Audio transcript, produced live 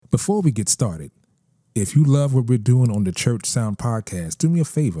Before we get started, if you love what we're doing on the Church Sound Podcast, do me a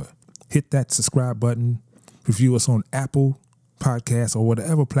favor. Hit that subscribe button. Review us on Apple Podcasts or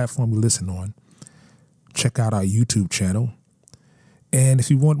whatever platform you listen on. Check out our YouTube channel. And if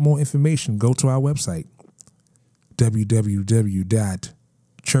you want more information, go to our website,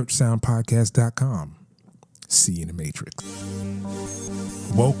 www.churchsoundpodcast.com. See you in the Matrix.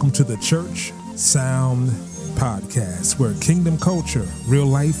 Welcome to the Church Sound Podcast, where kingdom culture, real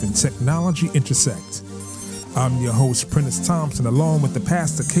life, and technology intersect. I'm your host, Prentice Thompson, along with the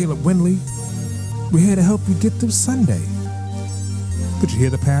pastor, Caleb Winley. We're here to help you get through Sunday. Did you hear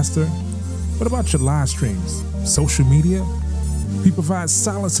the pastor? What about your live streams, social media? We provide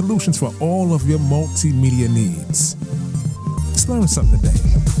solid solutions for all of your multimedia needs. Let's learn something today.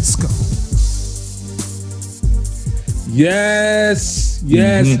 Let's go. Yes.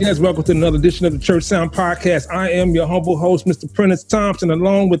 Welcome to another edition of the Church Sound Podcast. I am your humble host, Mr. Prentice Thompson,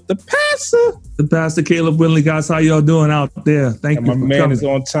 along with the pastor. The pastor, Caleb Winley. Guys, how y'all doing out there? Thank you for coming. My man is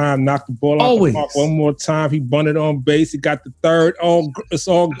on time. Knocked the ball out the park one more time. He bunted on base. He got the third. It's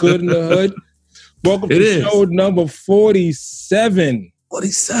all good in the hood. Welcome to show number 47.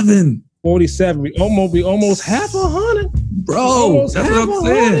 47. We almost half 100. Bro, that's what I'm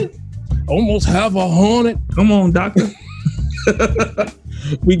saying. Almost half 100. Come on, doctor.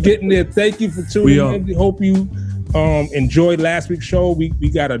 We getting there. Thank you for tuning in. We hope you enjoyed last week's show. We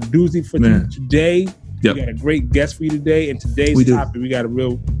got a doozy for you today. Yep. We got a great guest for you today. And today's topic, we got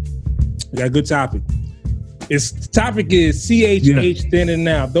a good topic. The topic is CHH then and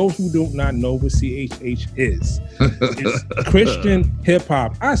now. Those who do not know what CHH is, it's Christian hip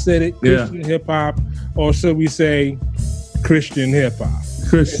hop. I said it, Christian hip hop, or should we say Christian hip hop?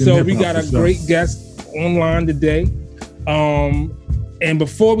 So we got a great guest online today. And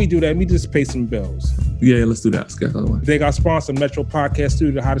before we do that, let me just pay some bills. Yeah, let's do that. They got sponsor Metro Podcast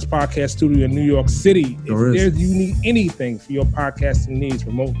Studio, the hottest podcast studio in New York City. If you need anything for your podcasting needs,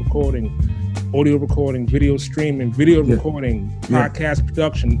 remote recording, audio recording, video streaming, video recording, podcast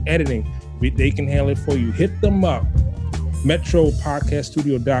production, editing, they can handle it for you. Hit them up,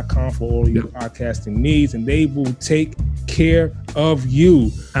 metropodcaststudio.com for all your podcasting needs, and they will take care of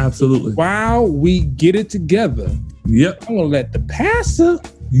you. Absolutely. While we get it together, I'm going to let the pastor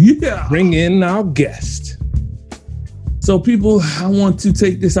bring in our guest. So people, I want to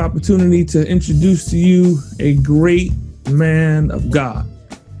take this opportunity to introduce to you a great man of God.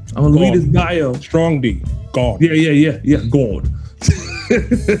 I'm going to read his bio. Strong D. God. Yeah. God.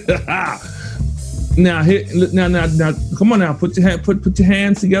 Now, come on now. Put your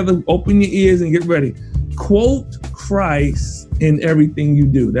hands together. Open your ears and get ready. Quote Christ in everything you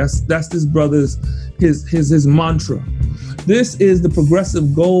do. That's this brother's his mantra. This is the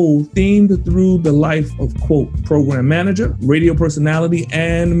progressive goal themed through the life of, quote, program manager, radio personality,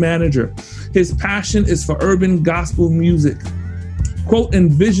 and manager. His passion is for urban gospel music. Quote,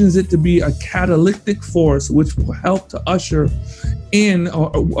 envisions it to be a catalytic force which will help to usher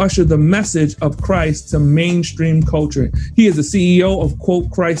the message of Christ to mainstream culture. He is the CEO of, quote,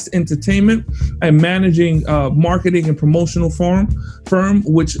 Christ Entertainment, a managing marketing and promotional firm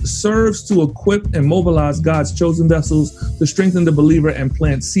which serves to equip and mobilize God's chosen vessels to strengthen the believer and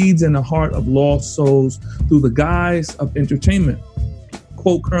plant seeds in the heart of lost souls through the guise of entertainment.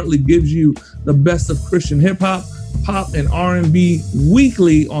 Quote, currently gives you the best of Christian hip hop, pop, and R&B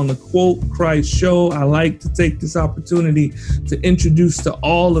weekly on the Quote Christ show. I like to take this opportunity to introduce to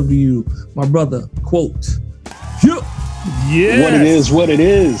all of you my brother, Quote. What it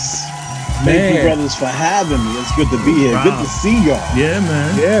is. Thank you, brothers, for having me. It's good to be here. Good to see y'all. Yeah,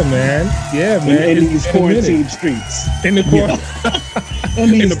 man. In these quarantine streets. In these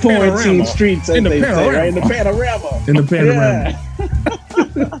quarantine streets, as they say, right? In the panorama.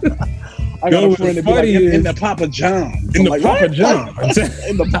 I got a friend to be like in the Papa John's. In the Papa John's.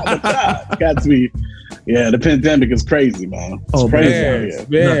 Got to be. Yeah, the pandemic is crazy, man. It's crazy.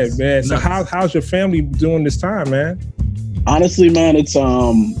 Man. So how's your family doing this time, man? Honestly, man, it's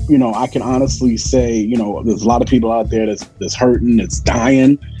I can honestly say, there's a lot of people out there that's hurting, that's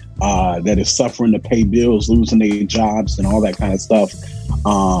dying, that is suffering to pay bills, losing their jobs, and all that kind of stuff.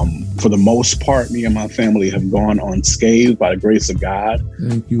 For the most part, me and my family have gone unscathed by the grace of God.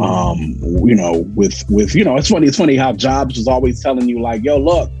 Thank you. It's funny how Jobs was always telling you, like, yo,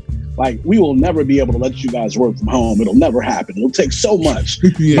 look, like, we will never be able to let you guys work from home. It'll never happen. It'll take so much.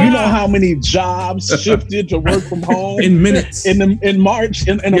 You know how many jobs shifted to work from home in minutes, in March,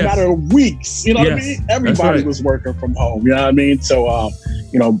 in a matter of weeks. You know what I mean? Everybody was working from home. You know what I mean? So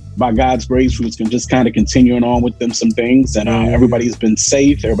by God's grace, we was just kind of continuing on with them some things, and everybody's been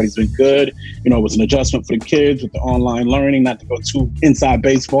safe. Everybody's been good. It was an adjustment for the kids with the online learning. Not to go too inside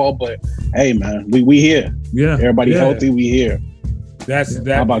baseball, but hey, man, we here. Yeah, everybody healthy. We here. That's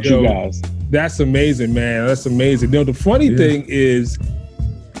that. How about you guys? That's amazing, man. That's amazing. The funny thing is,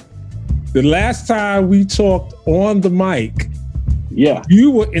 the last time we talked on the mic,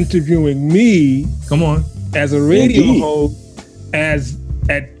 you were interviewing me. Come on, as a radio host,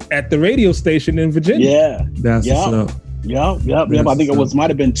 at the radio station in Virginia. Yeah, that's what's up. Yep. I think it might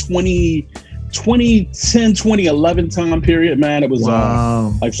have been 2010, 2011 time period, man. It was,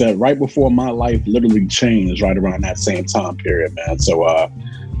 like I said, right before my life literally changed, right around that same time period, man. So,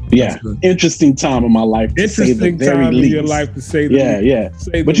 interesting time in my life. Interesting time in your life, to say the least.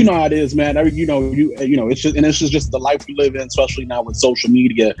 But you know how it is, man. It's just the life we live in, especially now with social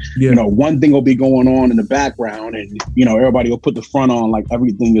media. One thing will be going on in the background, and everybody will put the front on like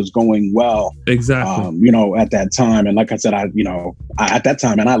everything is going well. Exactly. At that time, and like I said, at that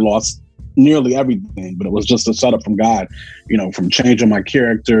time, and I lost nearly everything, but it was just a setup from God. From changing my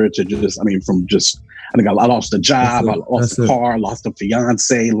character to I think I lost a job, I lost a car, lost a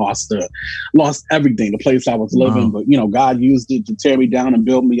fiance, lost everything, the place I was living. But, God used it to tear me down and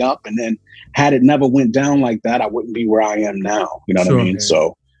build me up. And then had it never went down like that, I wouldn't be where I am now. You know what I mean? Man.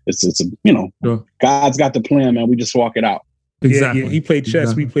 So it's God's got the plan, man. We just walk it out. Exactly. Yeah, he played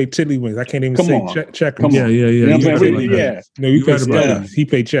chess. Exactly. We played tiddlywinks. I can't even say check. Yeah. No, we played spellings. He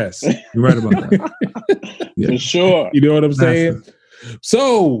played chess. You're right about that. For sure. You know what I'm saying?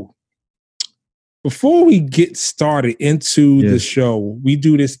 So, before we get started into the show, we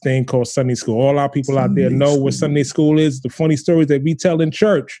do this thing called Sunday School. All our people out there know what Sunday School is, the funny stories that we tell in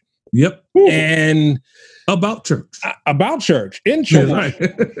church. Yep. And about church. In church.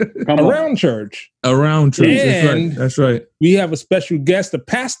 Around church. And That's right. We have a special guest, the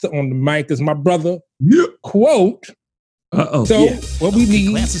pastor on the mic is my brother. Quote. So what we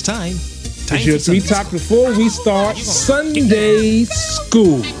need is time. Is your 3 topics before we start Sunday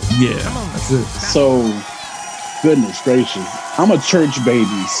School. Yeah, that's it. So, goodness gracious, I'm a church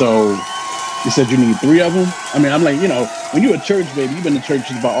baby. So, you said you need 3 of them? I mean, I'm like, when you're a church baby, you've been to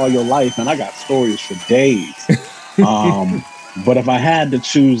churches about all your life, and I got stories for days. But if I had to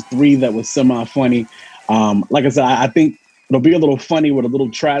choose 3 that was semi-funny, like I said, I think it'll be a little funny with a little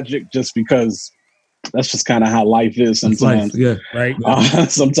tragic, just because that's just kind of how life is sometimes. Right.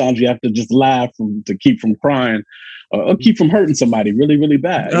 Sometimes you have to just laugh to keep from crying or keep from hurting somebody really, really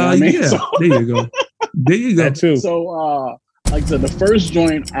bad. You know what I mean? So, there you go. There you go. That too. So, like I said, the first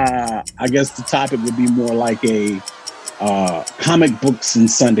joint, I guess the topic would be more like a comic books in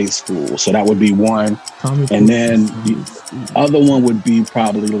Sunday school. So that would be one. And then the other one would be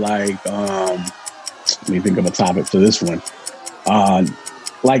probably like, let me think of a topic for this one.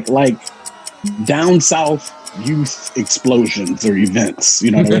 Like down south youth explosions or events,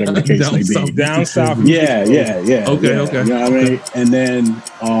 whatever the case may be. Down south. Yeah. Okay. You know what I mean? And then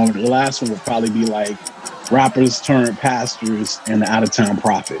the last one would probably be like rappers turned pastors and the out of town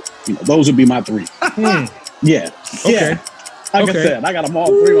prophet. Those would be my 3. Yeah. Okay. Like I said, I got them all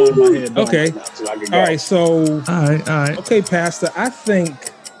 3 on my head. Okay. Now, so I can go. All right. So. All right. Okay, Pastor. I think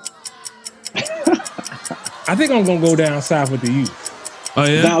I'm gonna go down south with the youth. Oh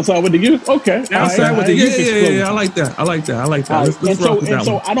yeah, down south with the youth. Okay, down south with the youth. Yeah. I like that. Let's I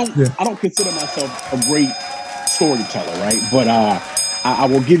don't consider myself a great storyteller, right? But I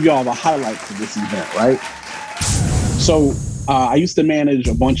will give you all the highlights of this event, right? So I used to manage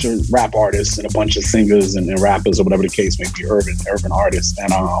a bunch of rap artists and a bunch of singers and rappers or whatever the case may be, urban artists,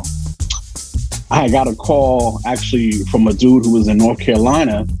 and I got a call actually from a dude who was in North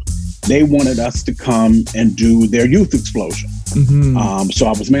Carolina. They wanted us to come and do their youth explosion. So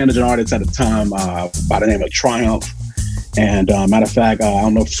I was managing artists at a time by the name of Triumph. And matter of fact, I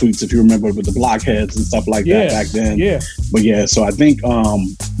don't know if Sweets, if you remember, with the Blockheads and stuff like that back then. Yeah. But yeah, so I think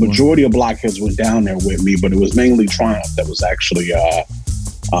majority of Blockheads went down there with me, but it was mainly Triumph that was actually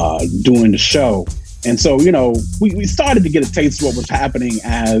doing the show. And so, we started to get a taste of what was happening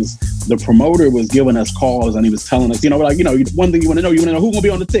as the promoter was giving us calls and he was telling us, one thing you want to know who's going to be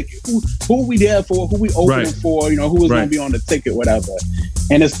on the ticket, who we there for, who we opening for, who is going to be on the ticket, whatever.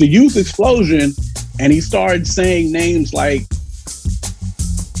 And it's the youth explosion. And he started saying names like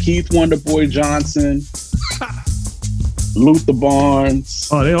Keith Wonderboy Johnson, Luther Barnes.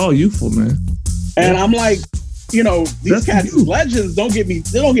 Oh, they're all youthful, man. And I'm like, these cats is legends. They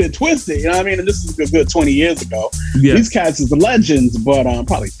don't get it twisted. You know what I mean? And this is a good 20 years ago. Yes. These cats is the legends, but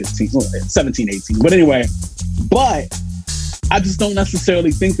probably 17, 18. But anyway, I just don't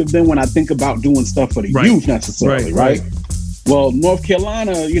necessarily think of them when I think about doing stuff for the youth necessarily, right? Well, North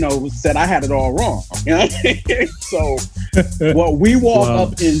Carolina, said I had it all wrong. You know what I mean? So what we walk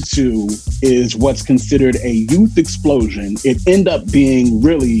up into is what's considered a youth explosion. It ended up being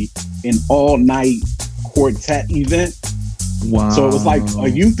really an all-night quartet event. Wow. So it was like a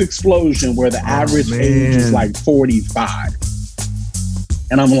youth explosion where the average age is like 45.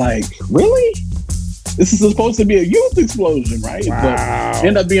 And I'm like, really? This is supposed to be a youth explosion, right? Wow. But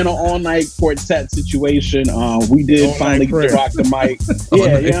ended up being an all-night quartet situation. We did finally get to rock the mic.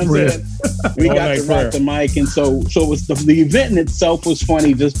 Yeah, you know what I'm saying? We got to rock the mic. And so it was the event in itself was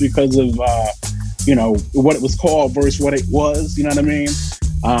funny just because of, what it was called versus what it was, you know what I mean?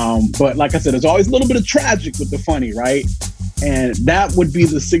 But like I said, there's always a little bit of tragic with the funny, right? And that would be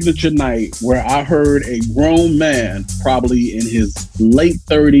the signature night where I heard a grown man, probably in his late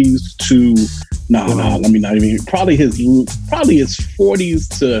 30s to probably his 40s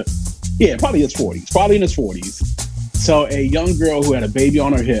to, probably his 40s, probably in his 40s. So a young girl who had a baby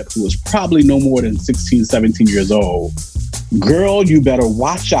on her hip, who was probably no more than 16, 17 years old, girl, you better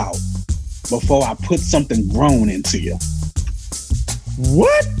watch out before I put something grown into you.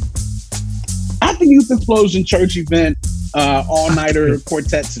 What? At the Youth Explosion church event, all-nighter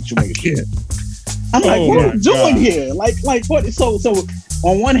quartet situation. I'm like, what are you doing here? Like what? So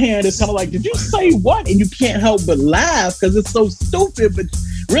on one hand, it's kind of like, did you say what? And you can't help but laugh because it's so stupid. But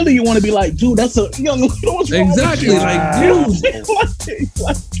really, you want to be like, dude, that's a young. What's wrong exactly. With you? Like, dude.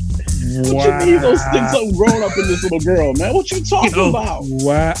 What you mean? Those things so grown up in this little girl, man. What you talking about?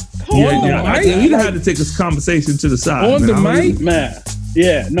 What? You had to take this conversation to the side on the mic, man.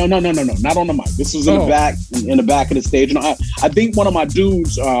 Yeah, no, not on the mic. This was in the back of the stage. And I think one of my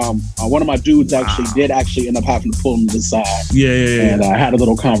dudes actually did end up having to pull him to the side. Yeah. And I had a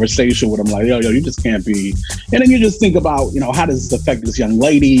little conversation with him, like, yo, you just can't be. And then you just think about, how does this affect this young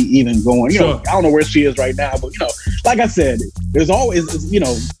lady even going? I don't know where she is right now, but like I said, there's always,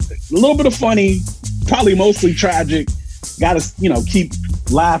 a little bit of funny, probably mostly tragic. Got to, keep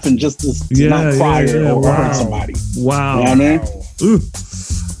laughing just to not cry or hurt somebody. Wow. You know what I mean? Ooh.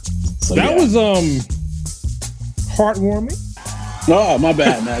 So, that was heartwarming. Oh, my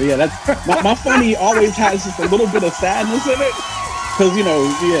bad, man. Yeah, that's my funny always has just a little bit of sadness in it. Because,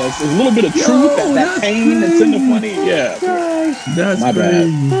 it's a little bit of truth, that pain that's in the funny. Yeah. Gosh. That's my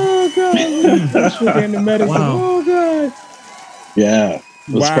crazy. bad. Oh, God. In the medicine. Wow. Oh, God. Yeah.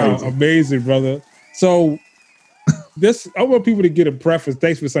 Wow. Crazy. Amazing, brother. So, I want people to get a preface.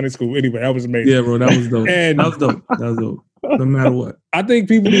 Thanks for Sunday school. Anyway, that was amazing. Yeah, bro, that was dope. That was dope. No matter what. I think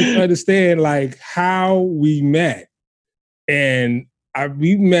people need to understand how we met. And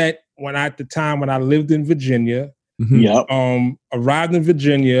we met at the time when I lived in Virginia. Mm-hmm. Yep. Arrived in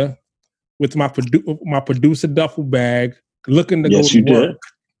Virginia with my producer duffel bag, looking to go to work.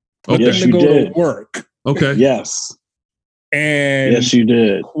 To work. Okay. Yes. And yes, you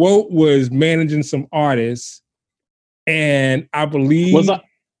did. Quote was managing some artists. And I believe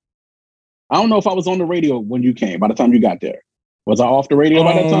I don't know if I was on the radio when you came, by the time you got there. Was I off the radio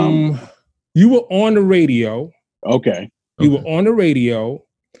by that time? You were on the radio. Okay. You were on the radio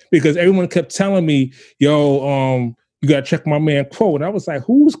because everyone kept telling me, yo, you got to check my man Quote. And I was like,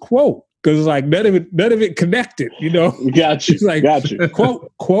 who's Quote? Because it's like none of it connected, Got you. It's like, got you.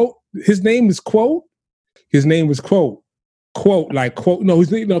 Quote. His name is Quote. His name was Quote. Quote, like Quote. No,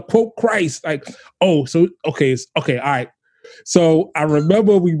 his name, Quote Christ. Like, oh, so, okay, all right. So I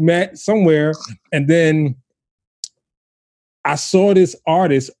remember we met somewhere and then I saw this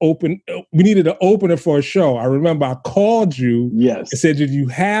artist open. We needed an opener for a show. I remember I called you and said, did you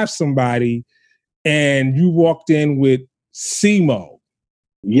have somebody? And you walked in with Simo.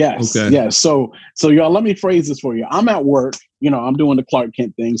 Yes. Okay. Yes. So y'all, let me phrase this for you. I'm at work, I'm doing the Clark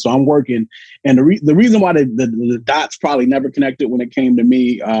Kent thing. So I'm working. And the reason why the dots probably never connected when it came to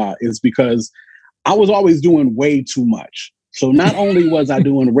me is because I was always doing way too much. So not only was I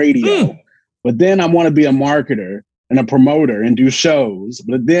doing radio, but then I want to be a marketer and a promoter and do shows.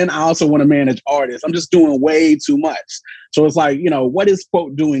 But then I also want to manage artists. I'm just doing way too much. So it's like, what is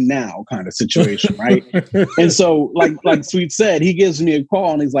Quote doing now kind of situation, right? And so like Sweet said, he gives me a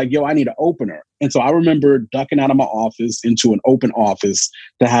call and he's like, yo, I need an opener. And so I remember ducking out of my office into an open office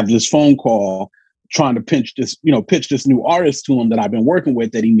to have this phone call trying to pitch this new artist to him that I've been working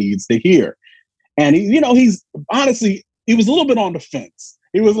with that he needs to hear. And he's honestly, he was a little bit on the fence.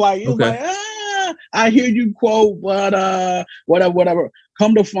 He was like, I hear you Quote, but whatever.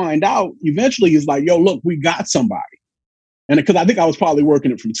 Come to find out, eventually he's like, yo, look, we got somebody. And because I think I was probably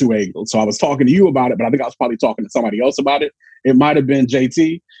working it from two angles. So I was talking to you about it, but I think I was probably talking to somebody else about it. It might have been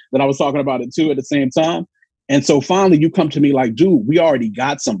JT that I was talking about it too at the same time. And so finally you come to me like, dude, we already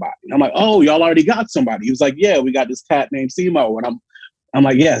got somebody. And I'm like, oh, y'all already got somebody. He was like, yeah, we got this cat named Simo. And I'm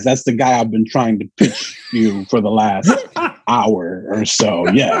like, yes, that's the guy I've been trying to pitch you for the last hour or so.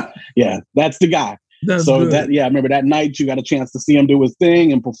 Yeah, that's the guy. That's so good. I remember that night you got a chance to see him do his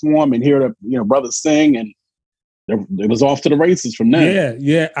thing and perform and hear the brothers sing, and it was off to the races from there.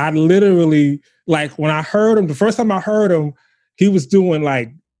 Yeah. I literally, like, when I heard him, the first time I heard him, he was doing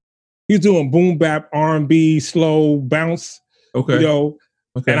boom bap, R&B, slow bounce. Okay.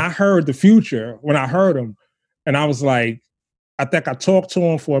 And I heard the Future when I heard him, and I was like, I think I talked to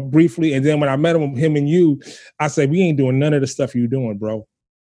him for briefly, and then when I met him and you, I said, we ain't doing none of the stuff you doing, bro.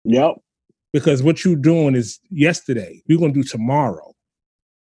 Yep. Because what you doing is yesterday. We're gonna do tomorrow.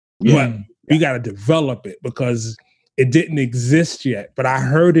 Yeah. But we got to develop it because it didn't exist yet. But I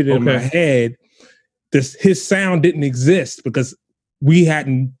heard it in my head. His sound didn't exist because we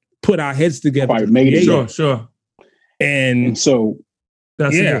hadn't put our heads together. Quite made it. Sure. And so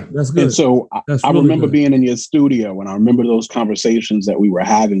that's good. And so I remember being in your studio, and I remember those conversations that we were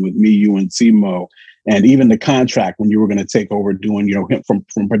having with me, you, and Simo, and even the contract when you were going to take over doing, him from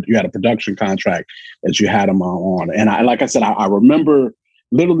you had a production contract that you had him on. And I remember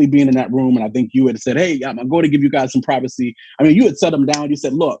literally being in that room, and I think you had said, hey, I'm going to give you guys some privacy. I mean, you had set him down. You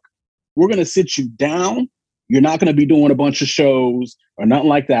said, look, we're going to sit you down. You're not going to be doing a bunch of shows or nothing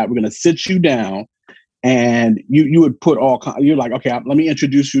like that. We're going to sit you down. And you would put you're like, okay, let me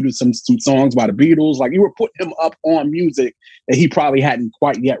introduce you to some songs by the Beatles. Like, you were putting him up on music that he probably hadn't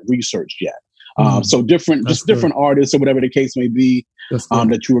quite yet researched yet. So different artists or whatever the case may be,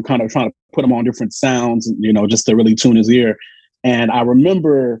 that you were kind of trying to put him on different sounds, just to really tune his ear. And I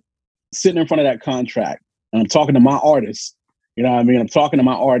remember sitting in front of that contract, and I'm talking to my artist. You know what I mean? I'm talking to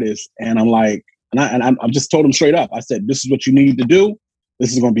my artist, and I'm like, and I just told him straight up. I said, this is what you need to do.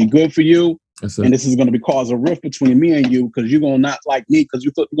 This is going to be good for you. And this is going to cause a rift between me and you, because you're going to not like me, because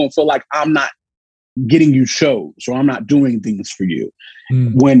you're going to feel like I'm not getting you shows, or I'm not doing things for you.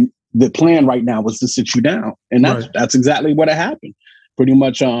 When the plan right now was to sit you down. And that's exactly what happened. Pretty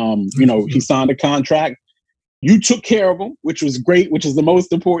much, he signed a contract. You took care of him, which was great, which is the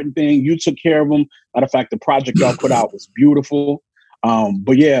most important thing. You took care of him. Matter of fact, the project y'all put out was beautiful.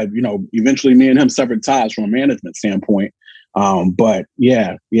 But yeah, eventually me and him severed ties from a management standpoint. But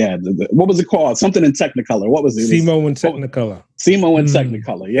what was it called? Something in Technicolor. What was it? Simo in Technicolor. Simo in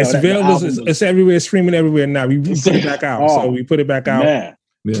Technicolor. Yeah, it's available. It's everywhere, streaming everywhere now. We put it back out. So we put it back out.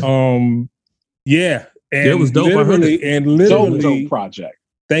 Man. Yeah. And it was dope. Literally, dope project.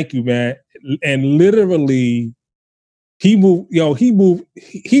 Thank you, man. And literally, he moved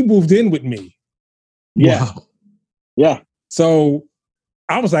in with me. Yeah. Wow. Yeah. So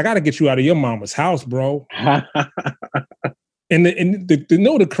I was like, I gotta get you out of your mama's house, bro. And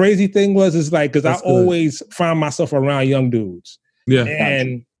the crazy thing is like, because I always find myself around young dudes. Yeah.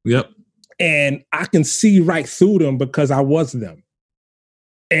 And yep. And I can see right through them because I was them.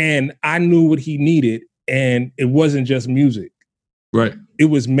 And I knew what he needed. And it wasn't just music. Right. It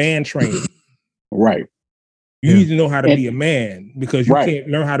was man training. Right. You need to know how to be a man, because you can't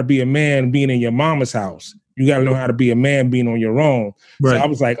learn how to be a man being in your mama's house. You got to know how to be a man being on your own. Right. So I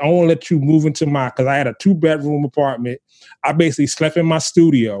was like, I won't let you move into because I had a 2-bedroom apartment. I basically slept in my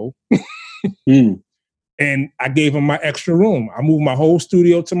studio and I gave him my extra room. I moved my whole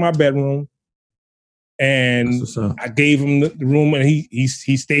studio to my bedroom, and I gave him the room, and he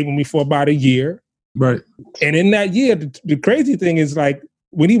stayed with me for about a year. Right. And in that year, the crazy thing is, like,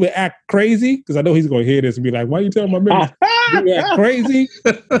 when he would act crazy, because I know he's going to hear this and be like, why are you telling my business? He would act crazy.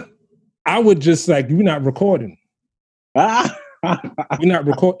 I would just like, you're not recording. You're not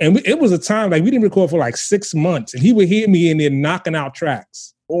recording. And it was a time, like, we didn't record for like 6 months, and he would hear me in there knocking out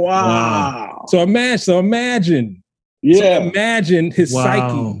tracks. Wow. So imagine. Yeah. So imagine his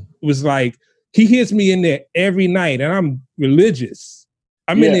psyche was like, he hears me in there every night, and I'm religious.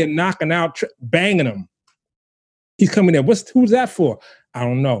 I'm in there knocking out, banging him. He's coming there. Who's that for? I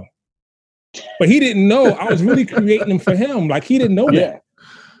don't know. But he didn't know I was really creating them for him. Like, he didn't know that.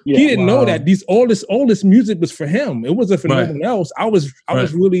 Yeah, he didn't know that all this music was for him. It wasn't for no one else. I was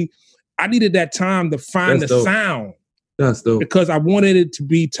really, I needed that time to find the sound. That's dope. Because I wanted it to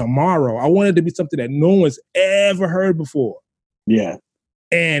be tomorrow. I wanted it to be something that no one's ever heard before. Yeah.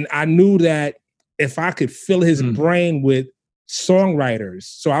 And I knew that if I could fill his brain with songwriters,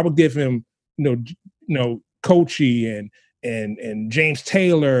 so I would give him, Coachy and James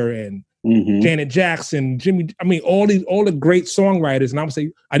Taylor and Janet Jackson, Jimmy. I mean, all the great songwriters, and I would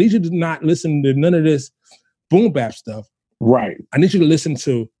say, I need you to not listen to none of this boom bap stuff. Right. I need you to listen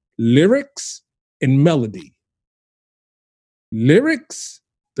to lyrics and melody. Lyrics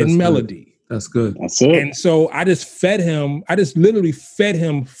and melody. That's good. That's it. And so I just literally fed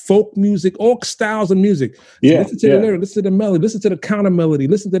him folk music, all styles of music. Yeah. Listen to the lyric, listen to the melody, listen to the counter melody,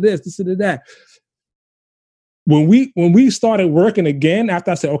 listen to this, listen to that. When we started working again,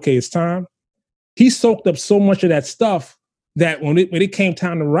 after I said, okay, it's time, he soaked up so much of that stuff that when it came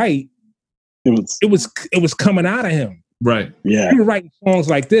time to write, it was coming out of him. Right. Yeah. He was writing songs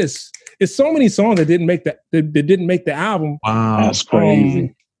like this. It's so many songs that didn't make the album. Wow. That's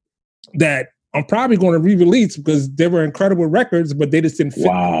crazy. That I'm probably going to re-release because they were incredible records, but they just didn't fit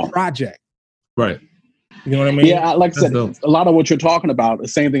the project. Right. You know what I mean? Yeah, like I said, a lot of what you're talking about, the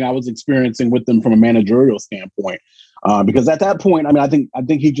same thing I was experiencing with them from a managerial standpoint. Because at that point, I mean, I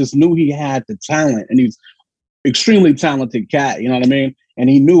think he just knew he had the talent, and he's extremely talented cat. You know what I mean? And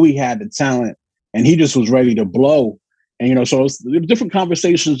he knew he had the talent, and he just was ready to blow. And you know, so it's different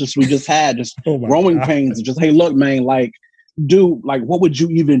conversations we just had, just growing pains, and just, hey, look, man, like, dude, like, what would you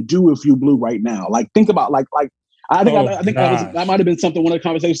even do if you blew right now? Like, think about I think that might have been something, one of the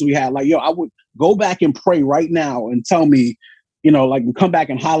conversations we had. Like, yo, I would go back and pray right now and tell me, you know, like, come back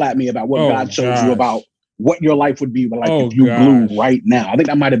and holler at me about what God shows you about what your life would be like if you blew right now. I think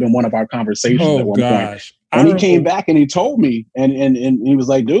that might have been one of our conversations at one point. And he came back and he told me, and he was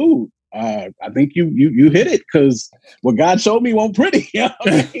like, dude, I think you hit it, because what God showed me won't pretty. You know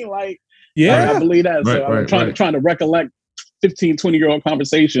what I mean? Like, I believe that. So I'm trying to recollect 15, 20-year-old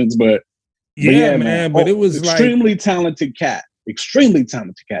conversations, but man. But it was extremely talented cat.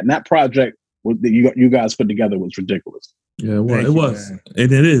 And that project that you guys put together was ridiculous. Yeah, well, it was.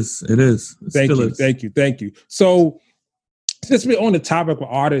 And it is. Thank you. So since we're on the topic of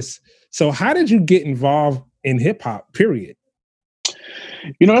artists, so how did you get involved in hip hop, period?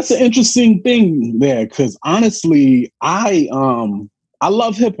 You know, that's an interesting thing there, because honestly, I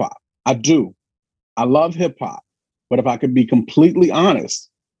love hip hop. I do. I love hip hop. But if I could be completely honest,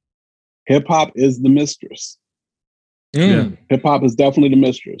 hip hop is the mistress. Yeah. Hip hop is definitely the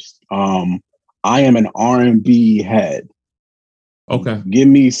mistress. I am an R&B head. Okay. Give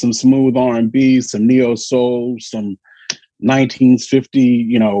me some smooth R&B, some neo soul, some 1950,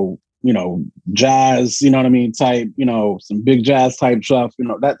 you know, jazz, you know what I mean, type, you know, some big jazz type stuff. You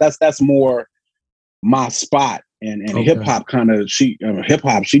know, that's more my spot. And hip hop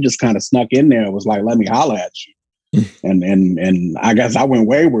she just kind of snuck in there and was like, let me holler at you. and I guess I went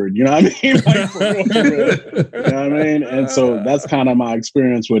wayward, you know what I mean? Like, for real. You know what I mean? And so that's kind of my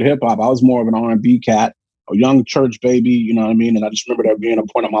experience with hip hop. I was more of an R&B cat, a young church baby, you know what I mean? And I just remember there being a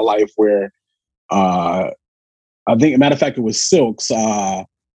point in my life where I think, matter of fact, it was Silk's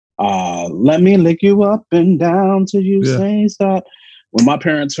let me lick you up and down till you say stop. When my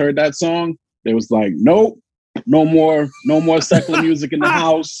parents heard that song, they was like, nope, no more secular music in the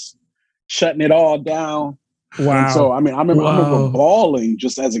house, shutting it all down. Wow. And so, I mean, I remember bawling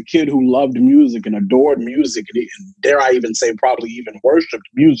just as a kid who loved music and adored music, and dare I even say probably even worshipped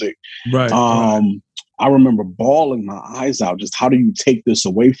music. Right. I remember bawling my eyes out. Just, how do you take this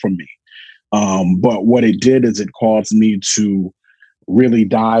away from me? But what it did is it caused me to really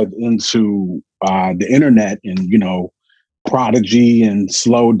dive into the internet and, you know, Prodigy and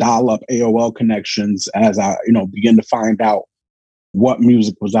slow dial-up AOL connections as I, you know, begin to find out what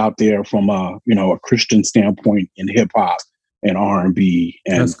music was out there from a Christian standpoint in hip hop and R&B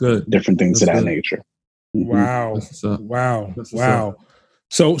and different things of that nature. Wow. Wow.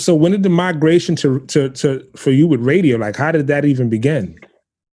 So when did the migration to for you with radio, like, how did that even begin?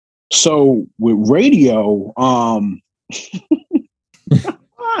 So with radio,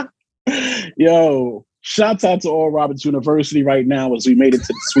 yo, shouts out to Oral Roberts University right now as we made it to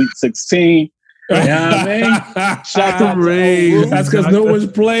the Sweet 16. You know what I mean? Shout out to Ray. That's because no one's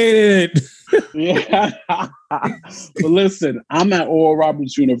played it. Yeah. But listen, I'm at Oral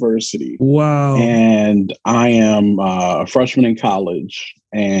Roberts University. Wow. And I am a freshman in college.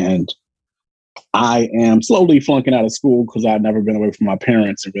 And I am slowly flunking out of school because I'd never been away from my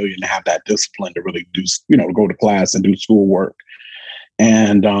parents and really didn't have that discipline to really do, to go to class and do schoolwork.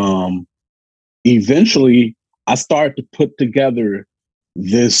 And eventually I started to put together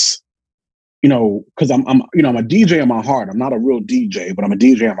this, because I'm a DJ in my heart. I'm not a real DJ, but I'm a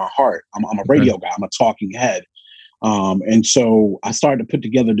DJ in my heart. I'm a radio guy. I'm a talking head. And so I started to put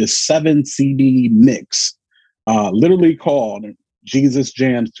together this 7 CD mix, literally called Jesus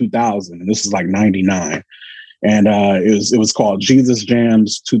Jams 2000. And this is like 99. And it was called Jesus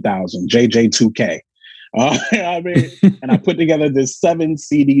Jams 2000, JJ2K. And I put together this 7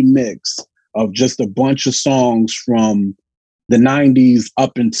 CD mix of just a bunch of songs from the 90s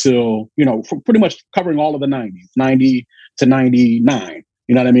up until, pretty much covering all of the 90s, 90 to 99.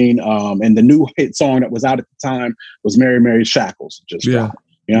 You know what I mean? And the new hit song that was out at the time was Mary Mary Shackles. Just dropped.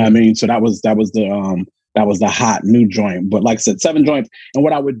 You know what I mean? So that was the hot new joint. But like I said, 7 joints. And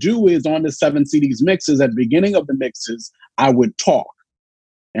what I would do is on the 7 CDs mixes, at the beginning of the mixes, I would talk.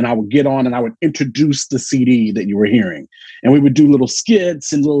 And I would get on and I would introduce the CD that you were hearing. And we would do little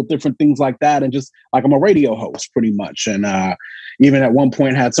skits and little different things like that. And just like I'm a radio host pretty much. And even at one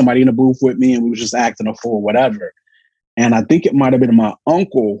point had somebody in the booth with me and we was just acting a fool, whatever. And I think it might have been my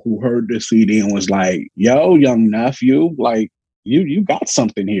uncle who heard the CD and was like, yo, young nephew, like you got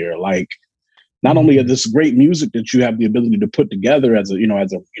something here. Like not only is this great music that you have the ability to put together as a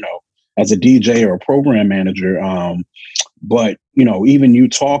DJ or a program manager, but, even you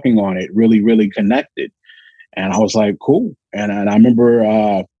talking on it really, really connected. And I was like, cool. And I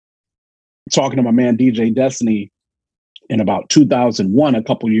remember talking to my man, DJ Destiny, in about 2001, a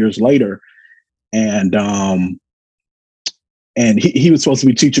couple years later. And he was supposed to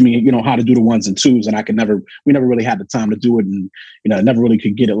be teaching me, how to do the 1s and 2s. And we never really had the time to do it. And, never really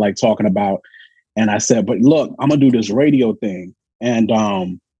could get it like talking about. And I said, but look, I'm going to do this radio thing.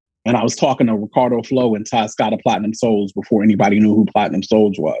 And I was talking to Ricardo Flo and Ty Scott of Platinum Souls before anybody knew who Platinum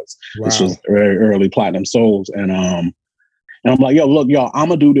Souls was. Wow. This was very early Platinum Souls. And I'm like, yo, look, y'all, I'm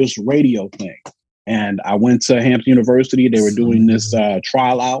going to do this radio thing. And I went to Hampton University. They were doing this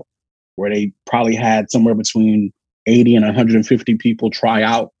trial out where they probably had somewhere between 80 and 150 people try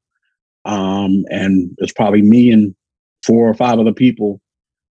out. And it's probably me and 4 or 5 other people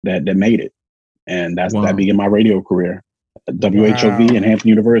that made it. And that began my radio career. WHOV and Hampton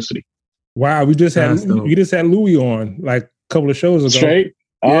University. Wow, we just had Louis on like a couple of shows ago. Straight?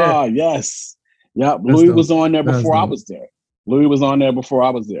 Yeah. Yes. Yep. Louis was on there before I was there. Louis was on there before I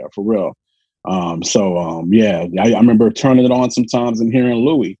was there, for real. I remember turning it on sometimes and hearing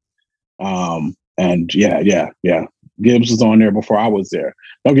Louis. Gibbs was on there before I was there.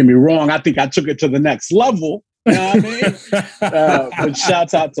 Don't get me wrong, I think I took it to the next level. You know what I mean? But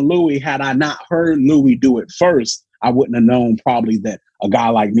shouts out to Louis. Had I not heard Louis do it first, I wouldn't have known probably that a guy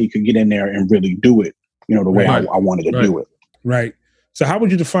like me could get in there and really do it, the way I wanted to do it. Right. So how would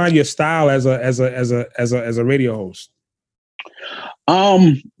you define your style as a radio host?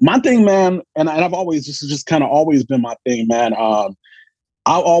 My thing, man, and I've always, this has just kind of always been my thing, man. I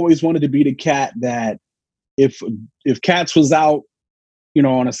always wanted to be the cat that if cats was out,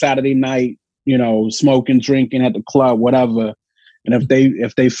 on a Saturday night, smoking, drinking at the club, whatever, and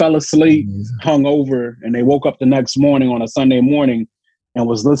if they fell asleep, hung over, and they woke up the next morning on a Sunday morning and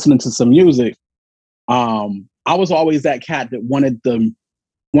was listening to some music, I was always that cat that wanted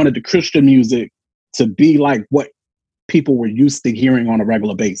the Christian music to be like what people were used to hearing on a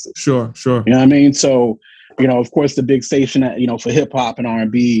regular basis. Sure. You know what I mean? So, of course, the big station for hip hop and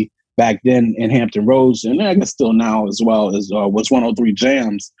R&B back then in Hampton Roads, and I guess still now as well, was 103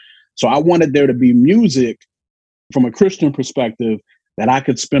 Jams. So I wanted there to be music from a Christian perspective that I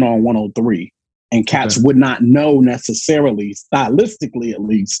could spin on 103, and cats would not know necessarily, stylistically at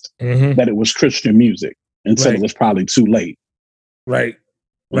least, that it was Christian music until it was probably too late. Right.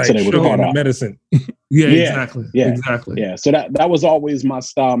 Until they would have caught up. Medicine. Exactly. Yeah. So that was always my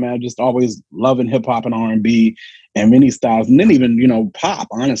style, man. Just always loving hip hop and R&B and many styles, and then even pop,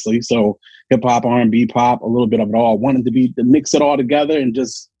 honestly. So hip hop, R&B, pop, a little bit of it all. Wanted to mix it all together and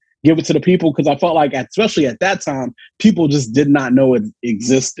just give it to the people, because I felt like, especially at that time, people just did not know it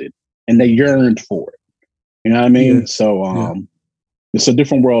existed and they yearned for it. You know what I mean? Yeah. So it's a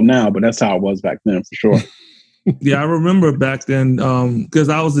different world now, but that's how it was back then, for sure. Yeah, I remember back then, because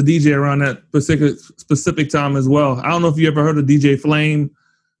I was a DJ around that specific time as well. I don't know if you ever heard of DJ Flame.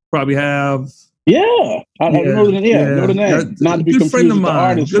 Probably have. Yeah, I know the name. Not to be confused with the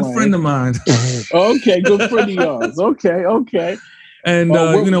artist. Good friend of mine. Okay, good friend of yours. Okay. And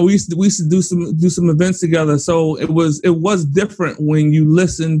we used to do some events together. So it was different when you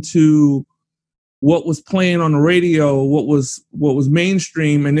listen to what was playing on the radio, what was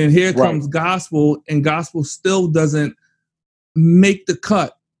mainstream, and then here comes gospel, and gospel still doesn't make the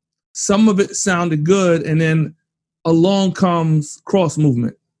cut. Some of it sounded good, and then along comes cross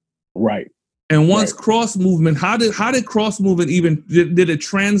movement. Right. And once cross movement, how did cross movement even did it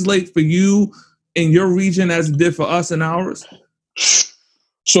translate for you in your region as it did for us in ours?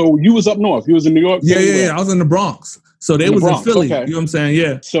 So you was up north. You was in New York? Yeah. I was in the Bronx. So they was in Philly. Okay. You know what I'm saying?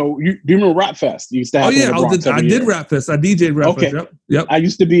 Yeah. So do you remember Rap Fest? You used to have I did Rap Fest. I DJ'd Rap Fest. Yep. I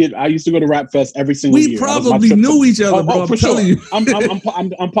used to go to Rap Fest every single year. We probably knew each other, bro. I'm telling you.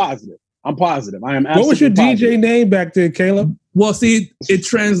 I'm positive. I am absolutely. What was your DJ name back then, Caleb? Well, see, it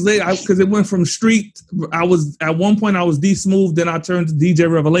translated because it went from street. At one point I was D Smooth, then I turned to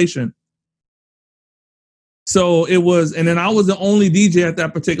DJ Revelation. So it was, and then I was the only DJ at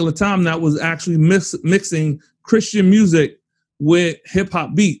that particular time that was actually mixing Christian music with hip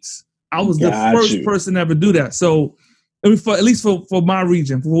hop beats. I was the first person to ever do that. So, at least for my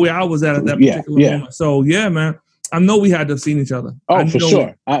region, for where I was at that particular moment. So, yeah, man, I know we had to have seen each other. Oh, for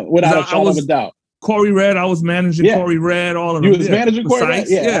sure. Without a shadow of a doubt. Corey Red, I was managing Corey Red, all of them. You was managing Corey Red?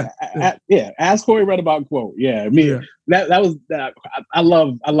 Yeah. Ask Corey Red about Quote. Yeah. That was I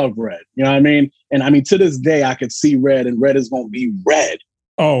love Red. You know what I mean? And I mean, to this day, I could see Red, and Red is going to be Red.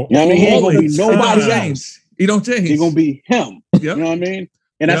 Oh, you know what I mean? He ain't going to be nobody else. He don't change. He's going to be him. Yep. You know what I mean?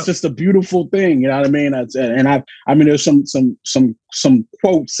 And that's just a beautiful thing. You know what I mean? I mean, there's some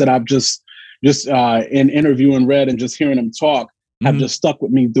quotes that I've just in interviewing Red and just hearing him talk have just stuck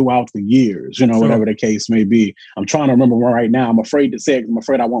with me throughout the years, you know, whatever the case may be. I'm trying to remember one right now. I'm afraid to say it because I'm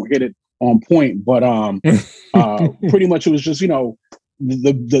afraid I won't hit it on point. But pretty much it was just, you know,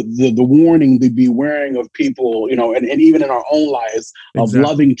 the warning, the bewaring of people, you know, and even in our own lives of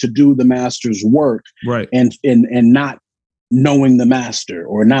loving to do the master's work, right? And not knowing the master,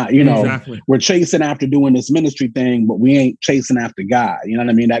 or not, you know, we're chasing after doing this ministry thing, but we ain't chasing after God. You know what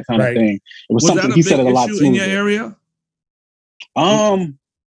I mean? That kind of thing. It was something he said it a lot in your area.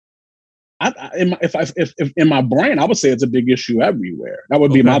 If in my brain, I would say it's a big issue everywhere. That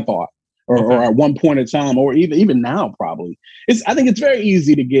would be my thought. Or at one point in time, or even now, probably. I think it's very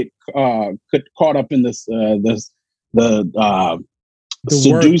easy to get caught up in this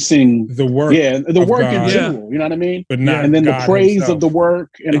seducing the work, the work God. in general. You know what I mean? But not and then God the praise himself. of the work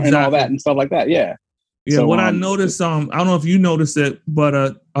and all that and stuff like that. Yeah. Yeah. So, what I noticed, I don't know if you noticed it,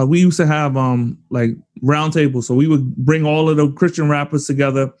 but we used to have like round tables. So we would bring all of the Christian rappers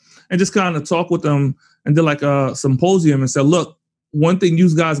together and just kind of talk with them and do like a symposium and say, look, one thing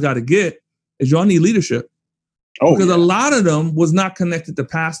you guys got to get is y'all need leadership. Because a lot of them was not connected to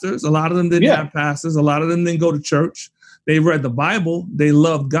pastors. A lot of them didn't have pastors. A lot of them didn't go to church. They read the Bible. They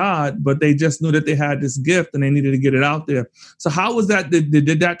loved God, but they just knew that they had this gift and they needed to get it out there. So how was that?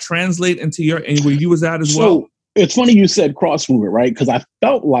 Did that translate into where you was at as well? It's funny you said cross movement, right? Because I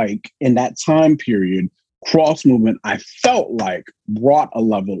felt like in that time period, cross movement, I felt like brought a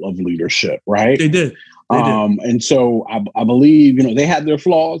level of leadership, right? They did. And so I believe, you know, they had their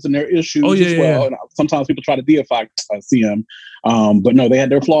flaws and their issues as well. And sometimes people try to deify CM, but no, they had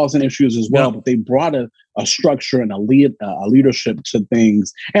their flaws and issues as well. But they brought a structure and a leadership to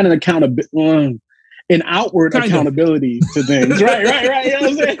things, and an outward accountability to things. Right. You know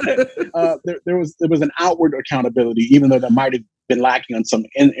what I'm saying? There was an outward accountability, even though there might have been lacking on some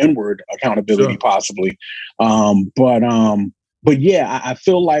inward accountability, possibly. But yeah, I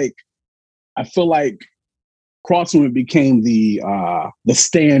feel like cross movement became the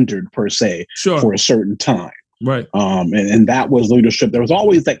standard per se for a certain time. Right. And that was leadership. There was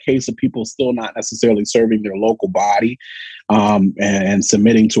always that case of people still not necessarily serving their local body and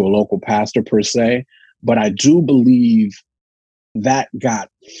submitting to a local pastor per se. But I do believe that got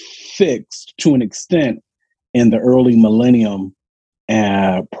fixed to an extent in the early millennium,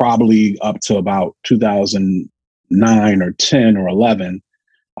 probably up to about 2009 or 10 or 11.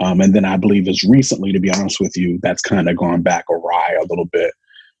 And then I believe as recently, to be honest with you, that's kind of gone back awry a little bit.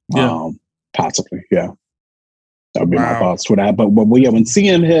 Possibly. Yeah. That would be my thoughts for that. But yeah, when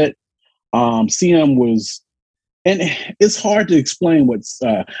CM hit, CM was, and it's hard to explain what's,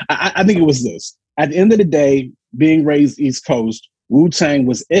 I think it was this. At the end of the day, being raised East Coast, Wu-Tang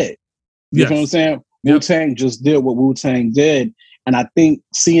was it. You know what I'm saying? Wu-Tang just did what Wu-Tang did. And I think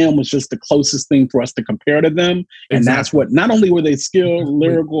CM was just the closest thing for us to compare to them. And that's what, not only were they skilled,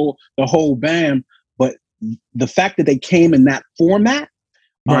 lyrical, the whole band, but the fact that they came in that format,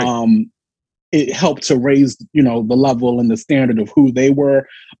 it helped to raise, you know, the level and the standard of who they were.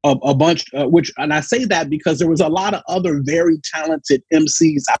 A bunch, and I say that because there was a lot of other very talented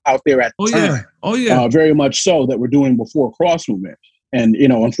MCs out there at the time. Very much so, that were doing before cross movement. And, you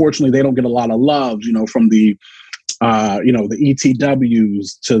know, unfortunately, they don't get a lot of love, you know, from the, you know, the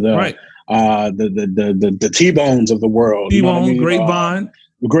ETWs to the T-Bones of the world. T-Bone, Grapevine.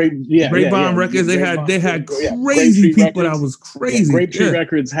 Grapevine Records. They had crazy people. That was crazy. Grape Tree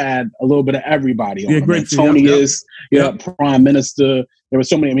Records had a little bit of everybody on them. Tony is Prime Minister. There were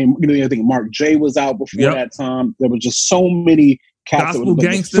so many. I mean, I think Mark J was out before that time. There was just so many cats. Gospel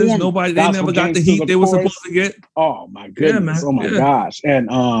Gangsters. They never got the heat they were supposed to get. Oh my goodness! Oh my gosh! And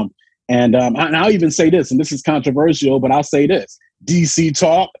I'll even say this, and this is controversial, but I'll say this: DC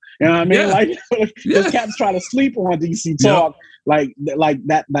Talk. You know what I mean? Like those cats try to sleep on DC Talk. Like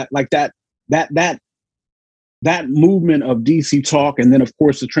that movement of DC Talk, and then of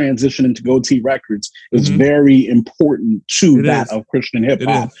course the transition into Goatee Records is very important to of Christian hip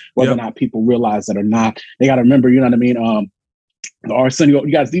hop, whether or not people realize that or not. They got to remember, you know what I mean? the Arsenio,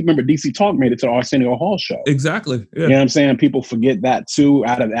 you guys remember DC Talk made it to the Arsenio Hall show. Exactly. Yeah. You know what I'm saying? People forget that too.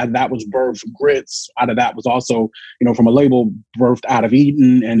 Out of that was birthed Grits. Out of that was also, from a label birthed Out of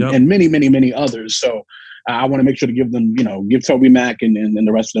Eden and many, many, many others. So I want to make sure to give them, give Toby Mac and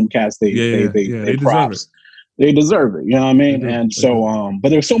the rest of them cats they props. They deserve it. You know what I mean? And so, but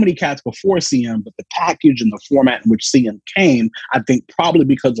there's so many cats before CM, but the package and the format in which CM came, I think probably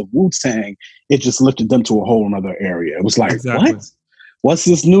because of Wu-Tang, it just lifted them to a whole another area. It was like, what? What's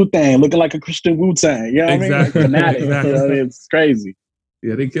this new thing? Looking like a Christian Wu-Tang. You know what I mean? Fanatic. It's crazy.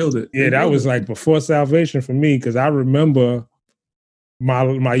 Yeah, they killed it. Yeah, that was like before salvation for me, because I remember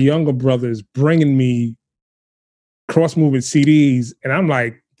my younger brothers bringing me cross-movement CDs, and I'm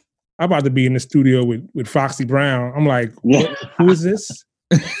like, I'm about to be in the studio with Foxy Brown. I'm like, who is this?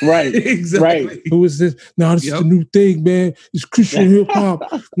 Right. Exactly. Right. Who is this? No, this is the new thing, man. It's Christian hip hop.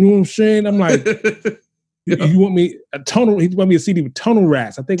 You know what I'm saying? I'm like, you want me he want me a CD with Tunnel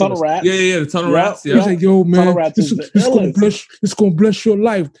Rats. I think Tunnel Rats. Yeah, the Tunnel Rats. Yeah. He's like, yo, man, it's gonna bless your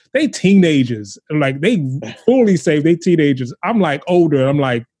life. They teenagers. Like they fully say they teenagers. I'm like older. I'm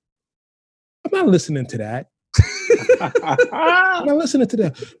like, I'm not listening to that. I'm not listening to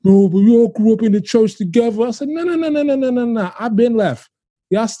that. No, but we all grew up in the church together. I said, no. I've been left.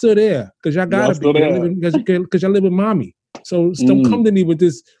 Y'all still there because y'all gotta be because y'all live with mommy. So don't come to me with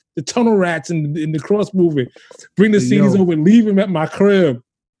this. The Tunnel Rats and the cross movement. Bring the CDs over. Leave them at my crib.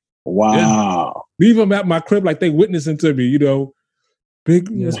 Wow. Yeah. Leave them at my crib like they witnessing to me.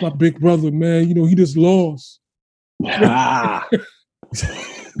 That's my big brother, man. He just lost. But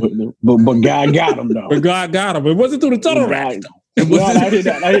God got him though. But God got him. It wasn't through the Tunnel Rats. I hear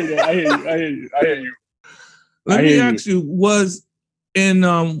that. I hear you. Let me ask you: was in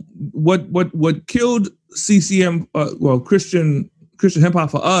what killed CCM? Christian hip hop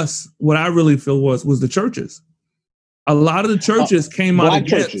for us, what I really feel was the churches. A lot of the churches came out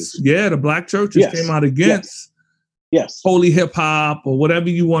against. Churches. Yeah, the black churches came out against. Yes. Holy hip hop or whatever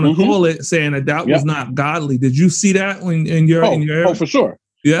you want to call it, saying that was not godly. Did you see that in your area? Oh, for sure.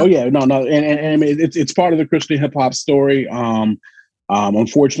 Yeah. Oh yeah. No. And it's part of the Christian hip hop story.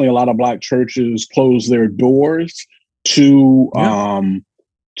 Unfortunately, a lot of black churches closed their doors to a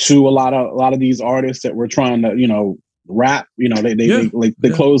lot of these artists that were trying to rap. They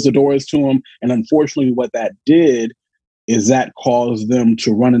closed the doors to them, and unfortunately, what that did is that caused them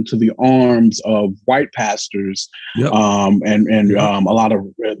to run into the arms of white pastors, and a lot of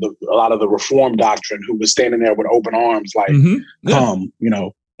the Reform doctrine, who was standing there with open arms, like, come,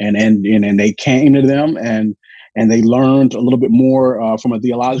 and they came to them and they learned a little bit more from a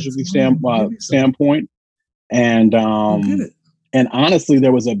theological standpoint, and honestly,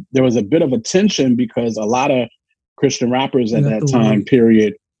 there was a bit of a tension because a lot of Christian rappers at that time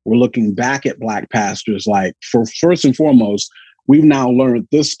period were looking back at black pastors like, for first and foremost, we've now learned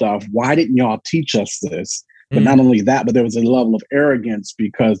this stuff. Why didn't y'all teach us this? But not only that, but there was a level of arrogance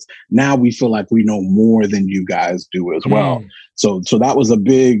because now we feel like we know more than you guys do as well. So that was a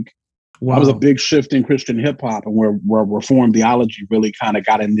big shift in Christian hip hop, and where Reformed theology really kind of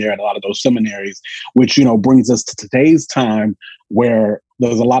got in there at a lot of those seminaries, which brings us to today's time where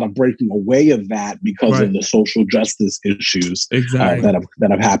there's a lot of breaking away of that because of the social justice issues that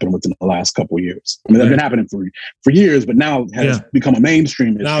have happened within the last couple of years. I mean, they've been happening for years, but now it has become a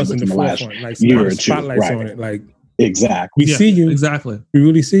mainstream issue within the last year or two. Spotlights on it, like exactly. We see you exactly. We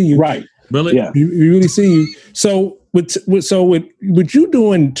really see you, right? Really, yeah. We really see you. So with you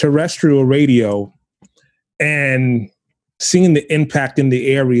doing terrestrial radio and seeing the impact in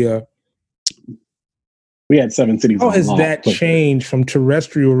the area. We had 7 cities. How has that changed from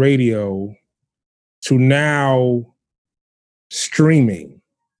terrestrial radio to now streaming?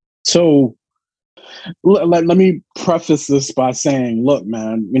 So let me preface this by saying, look,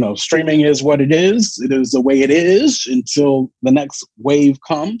 man, streaming is what it is. It is the way it is until the next wave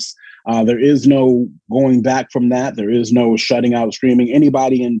comes. There is no going back from that. There is no shutting out streaming.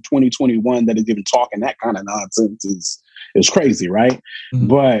 Anybody in 2021 that is even talking that kind of nonsense is crazy, right? Mm-hmm.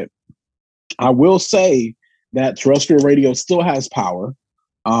 But I will say that terrestrial radio still has power.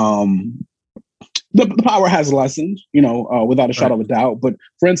 The power has lessened, without a shadow of a doubt. But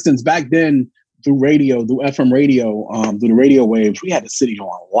for instance, back then, through FM radio, through the radio waves, we had the city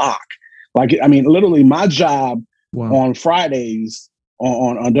on lock. Like, I mean, literally, my job on Fridays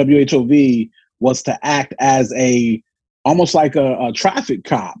on WHOV was to act as almost like a traffic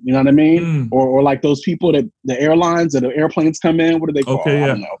cop. You know what I mean? Or like those people that the airlines or the airplanes come in. What do they call? I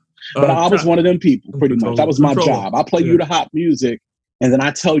don't know. But I was one of them people, pretty much. That was my job. I play you the hot music, and then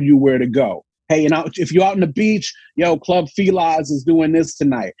I tell you where to go. Hey, if you're out on the beach, yo, Club Feliz is doing this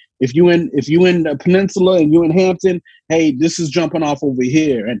tonight. If you in the Peninsula and you in Hampton, hey, this is jumping off over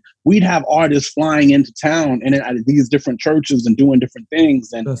here. And we'd have artists flying into town and at these different churches and doing different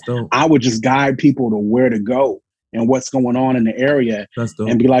things. And I would just guide people to where to go and what's going on in the area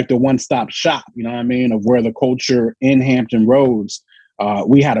and be like the one-stop shop, you know what I mean, of where the culture in Hampton Roads.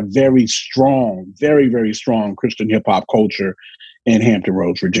 We had a very strong, very, very strong Christian hip hop culture in Hampton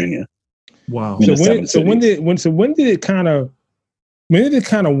Roads, Virginia. Wow. So when did it kind of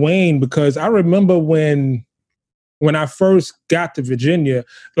wane? Because I remember when I first got to Virginia,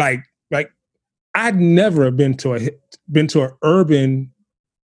 like I'd never been to an urban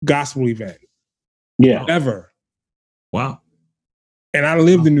gospel event. Yeah. Ever. Wow. And I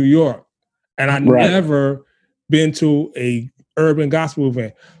lived in New York, and I'd never been to a urban gospel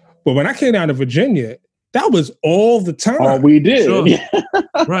event. But when I came down to Virginia, that was all the time. All we did. Sure. Yeah.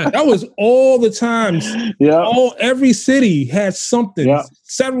 Right. That was all the times. Yeah. Every city had something,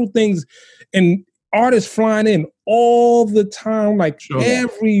 several things, and artists flying in all the time, like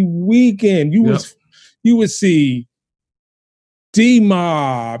every weekend. You would see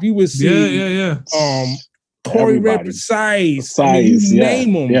D-Mob, you would see Corey Red Precise. You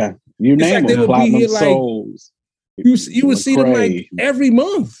name them. Yeah. You name them. They would be here like Souls. You would see them like every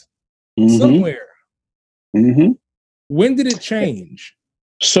month somewhere. Mm-hmm. When did it change?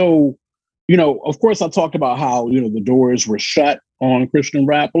 So, of course, I talked about how, the doors were shut on Christian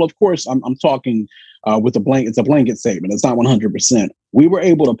rap. Well, of course, I'm talking with it's a blanket statement. It's not 100%. We were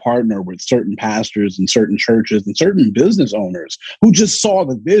able to partner with certain pastors and certain churches and certain business owners who just saw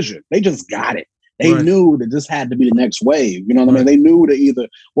the vision. They just got it. They knew that this had to be the next wave. You know what I mean? They knew that either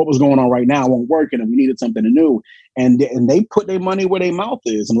what was going on right now wasn't working and we needed something new. And they put their money where their mouth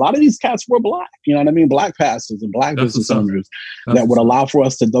is. And a lot of these cats were black. You know what I mean? Black pastors and black business owners that would allow for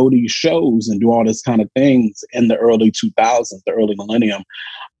us to do these shows and do all this kind of things in the early 2000s, the early millennium.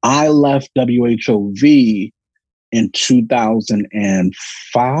 I left WHOV in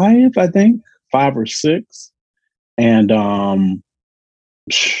 2005, I think, 5 or 6. And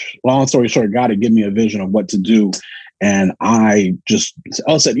long story short, God had given me a vision of what to do. And I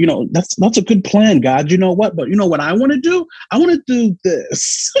said, that's a good plan, God. You know what? But you know what I want to do? I want to do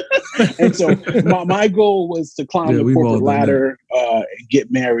this. And so my goal was to climb the corporate ladder, and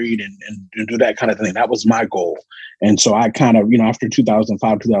get married and do that kind of thing. That was my goal. And so I kind of, after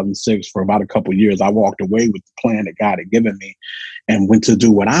 2005, 2006, for about a couple of years, I walked away with the plan that God had given me and went to do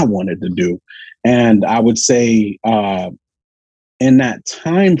what I wanted to do. And I would say in that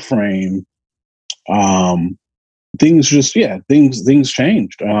time frame, things changed. Things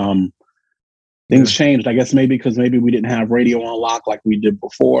changed, I guess, maybe because we didn't have radio on lock like we did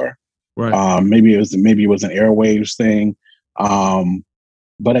before. Right. Maybe it was an airwaves thing.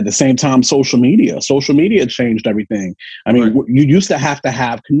 But at the same time, social media changed everything. I mean, you used to have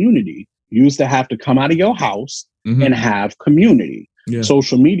community. You used to have to come out of your house and have community. Yeah.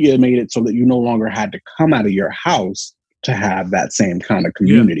 Social media made it so that you no longer had to come out of your house to have that same kind of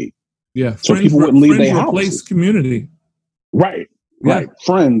community. Yeah. So people wouldn't leave their house. Replace community. Right. Yeah. Right.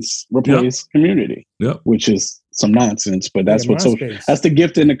 Friends replace community. Yep. Which is some nonsense, but that's that's the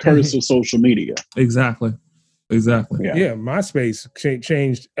gift and the curse of social media. Exactly. Yeah. MySpace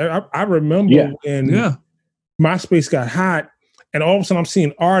changed. I remember when MySpace got hot, and all of a sudden I'm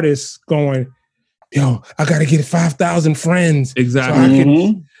seeing artists going, yo, I got to get 5,000 friends. Exactly. So I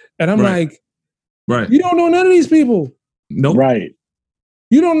can, and I'm like, you don't know none of these people. Nope. Right.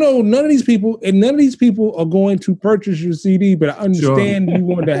 You don't know none of these people, and none of these people are going to purchase your CD, but I understand you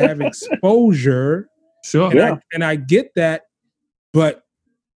want to have exposure. Sure. And I get that. But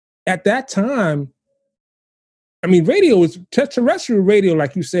at that time, I mean, radio is terrestrial radio,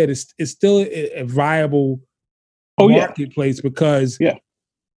 like you said, is still a viable marketplace because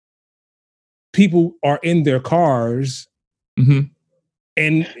people are in their cars. Mm-hmm.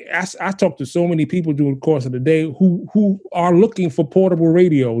 And I talk to so many people during the course of the day who are looking for portable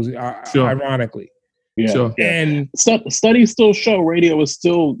radios, ironically. Yeah. Sure. And studies still show radio is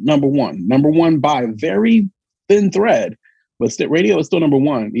still number one by a very thin thread, but radio is still number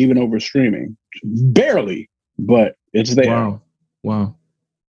one, even over streaming. Barely, but it's there. Wow.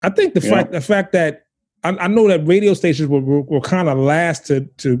 I think the fact that I know that radio stations were kind of last to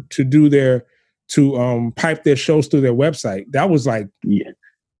do their pipe their shows through their website. That was like,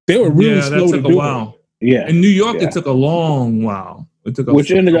 they were really slow to do. While. Yeah. In New York, it took a long while.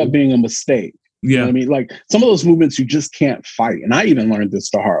 Which ended up being a mistake. Yeah. You know what I mean? Like some of those movements you just can't fight. And I even learned this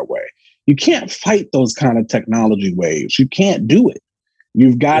the hard way. You can't fight those kind of technology waves. You can't do it.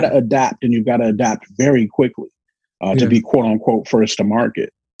 You've got to adapt, and you've got to adapt very quickly to be quote unquote first to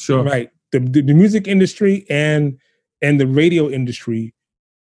market. Sure. Right. the music industry and the radio industry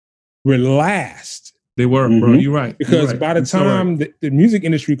were last. They were, bro. You're right. Because by the time the music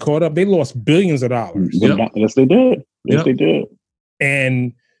industry caught up, they lost billions of dollars. Yes, they did. Yes, they did.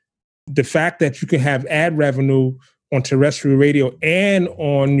 And the fact that you can have ad revenue on terrestrial radio and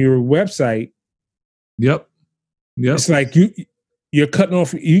on your website. Yep. It's like you're cutting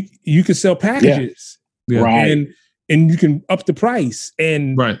off. You can sell packages, right? And you can up the price,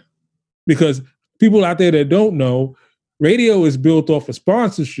 and because people out there that don't know, radio is built off of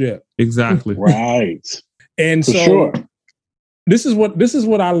sponsorship. Exactly. Right. And for so sure. This is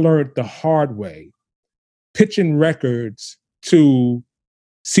what I learned the hard way, pitching records to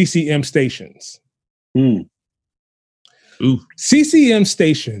CCM stations. CCM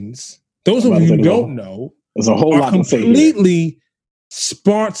stations, those of you who don't know, there's a whole lot completely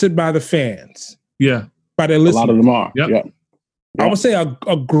sponsored by the fans. Yeah. By their listeners. A lot of them are. Yep. I would say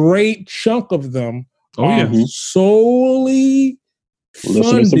a great chunk of them are solely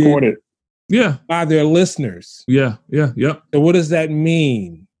listener supported. Yeah. By their listeners. Yeah. Yep. So what does that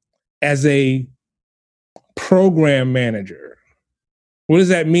mean as a program manager? What does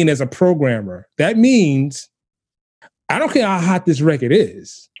that mean as a programmer? That means I don't care how hot this record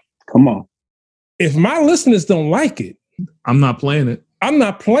is. Come on. If my listeners don't like it, I'm not playing it. I'm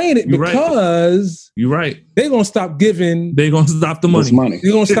not playing it because you're right. They're gonna stop giving. They're gonna stop the money.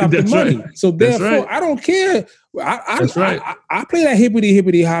 They're gonna stop the money. Right. So therefore, I don't care. I play that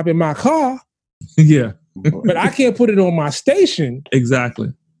hippity hop in my car. Yeah, but I can't put it on my station.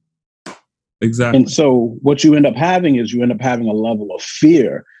 Exactly. And so what you end up having is a level of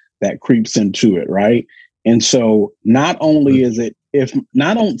fear that creeps into it, right? And so not only is it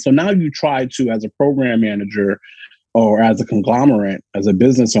so now you try to, as a program manager or as a conglomerate, as a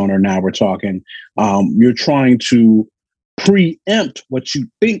business owner, now we're talking, you're trying to preempt what you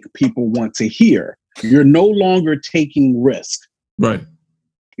think people want to hear. You're no longer taking risk. Right.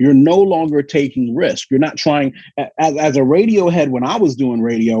 You're no longer taking risk. You're not trying, as a radio head, when I was doing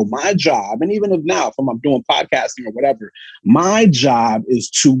radio, my job, and even if now, if I'm doing podcasting or whatever, my job is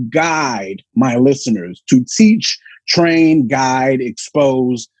to guide my listeners, to teach, train, guide,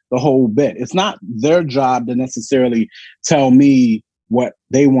 expose the whole bit. It's not their job to necessarily tell me what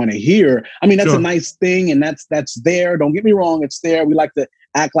they want to hear. I mean, that's a nice thing, and that's there. Don't get me wrong, it's there. We like to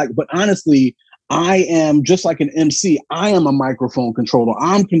act like, but honestly, I am just like an MC. I am a microphone controller.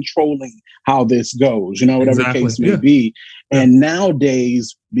 I'm controlling how this goes, whatever the case may be. And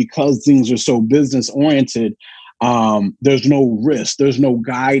nowadays, because things are so business oriented, there's no risk. There's no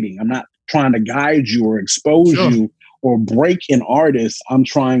guiding. I'm not trying to guide you or expose you or break an artist. I'm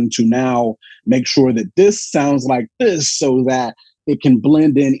trying to now make sure that this sounds like this so that it can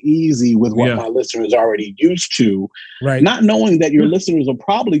blend in easy with what my listeners are already used to. Right. Not knowing that your listeners will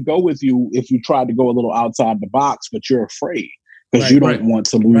probably go with you if you try to go a little outside the box, but you're afraid because you don't want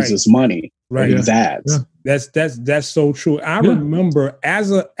to lose this money. Right. These ads. Yeah. That's so true. I remember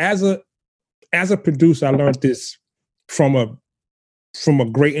as a producer, I learned this from a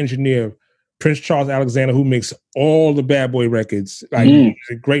great engineer, Prince Charles Alexander, who makes all the Bad Boy records. Like he's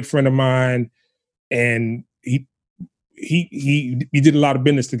a great friend of mine, and he did a lot of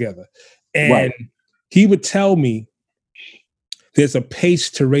business together. And he would tell me there's a pace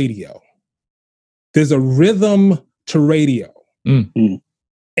to radio. There's a rhythm to radio. And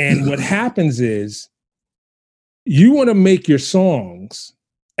what happens is you want to make your songs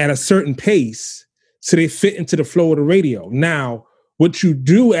at a certain pace so they fit into the flow of the radio. Now, what you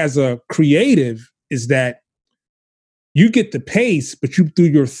do as a creative is that you get the pace, but you do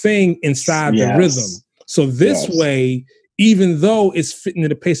your thing inside the rhythm. So this way, even though it's fitting to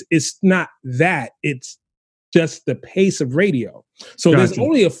the pace, it's not that. It's just the pace of radio. So there's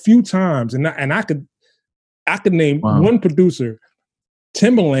only a few times, and I could name one producer,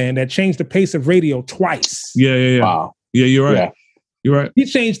 Timbaland, that changed the pace of radio twice. Yeah. Wow. Yeah, you're right. Yeah. You're right. He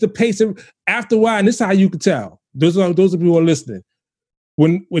changed the pace of after a while, and this is how you could tell. Those of you who are listening.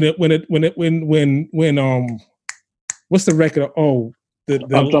 When what's the record? Oh, the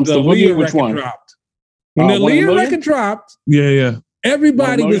Leah record dropped. When the Leah record dropped,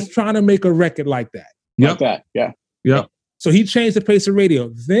 everybody was trying to make a record like that. Like that, yeah. So he changed the pace of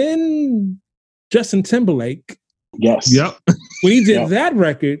radio. Then Justin Timberlake, when he did that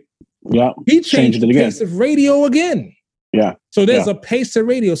record, he changed the pace of radio again. Yeah. So there's a pace to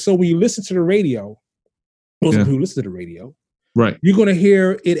radio. So when you listen to the radio, those who listen to the radio, you're going to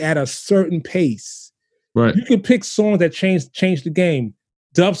hear it at a certain pace. Right. You can pick songs that change the game.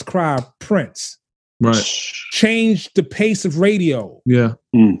 Doves Cry, Prince. Right. Change the pace of radio. Yeah.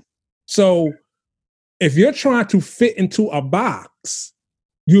 So if you're trying to fit into a box,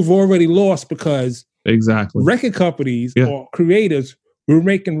 you've already lost because exactly record companies or creators were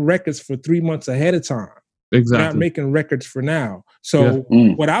making records for 3 months ahead of time. Exactly. Not making records for now. So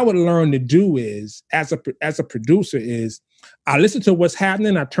what I would learn to do is, as a producer, is I listen to what's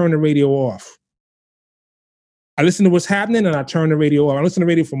happening, I turn the radio off. I listen to what's happening and I turn the radio off. I listen to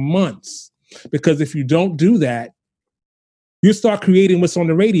radio for months, because if you don't do that, you start creating what's on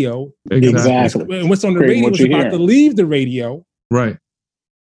the radio. Exactly. And what's on the radio is about to leave the radio. Right.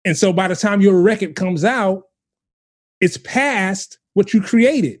 And so by the time your record comes out, it's past what you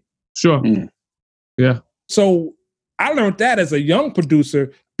created. Sure. Yeah. So I learned that as a young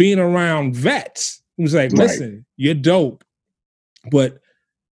producer, being around vets. It was like, listen, you're dope, but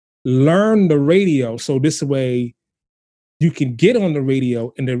learn the radio so this way you can get on the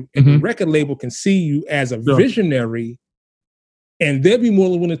radio and the record label can see you as a visionary, and they'll be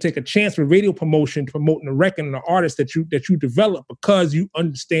more willing to take a chance with radio promotion, promoting the record and the artist that you develop, because you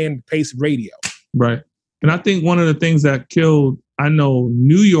understand the pace of radio. Right. And I think one of the things that killed, I know,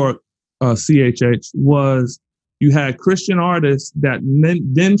 New York CHH was you had Christian artists that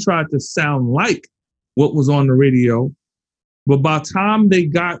then tried to sound like what was on the radio, but by the time they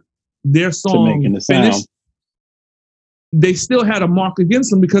got their song finished, they still had a mark against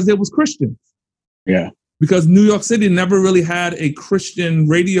them because it was Christian. Yeah. Because New York City never really had a Christian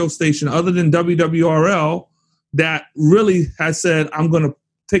radio station other than WWRL that really has said, I'm going to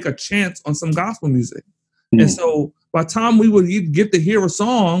take a chance on some gospel music. And so by the time we would get to hear a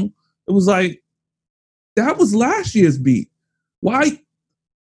song, it was like, that was last year's beat. Why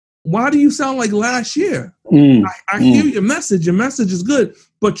do you sound like last year? I hear your message. Your message is good,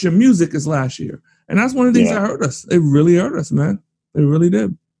 but your music is last year. And that's one of the things that hurt us. It really hurt us, man. It really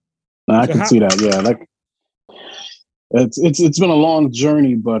did. No, I can see that. Yeah. Like it's been a long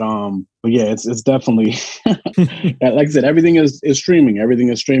journey, but yeah, it's definitely, like I said, everything is streaming. Everything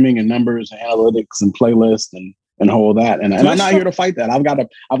is streaming, and numbers and analytics and playlists and all that. And I'm not here to fight that. I've got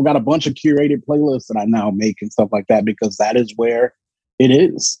a bunch of curated playlists that I now make and stuff like that, because that is where it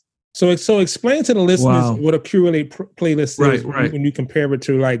is. So explain to the listeners what a curated playlist is when you compare it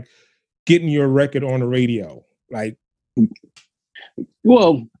to like getting your record on the radio. Like,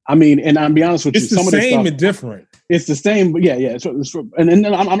 well, I mean, and I'll be honest with you, some of the same and different. It's the same, but yeah. And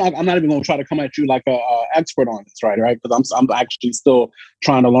then I'm not even going to try to come at you like a expert on this, right? Because I'm actually still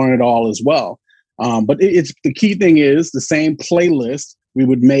trying to learn it all as well. But it's the key thing is the same playlist we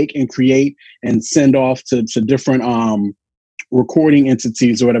would make and create and send off to different recording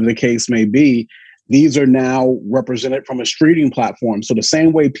entities or whatever the case may be. These are now represented from a streaming platform. So the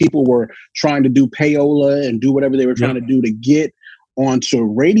same way people were trying to do payola and do whatever they were trying to do to get onto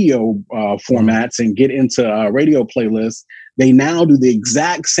radio formats and get into radio playlists, they now do the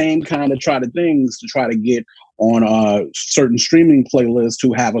exact same kind of things to try to get on certain streaming playlists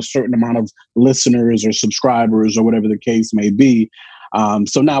who have a certain amount of listeners or subscribers or whatever the case may be.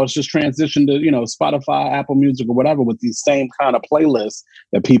 So now it's just transitioned to, Spotify, Apple Music or whatever with these same kind of playlists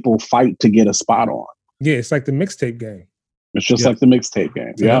that people fight to get a spot on. Yeah, it's like the mixtape game. It's just like the mixtape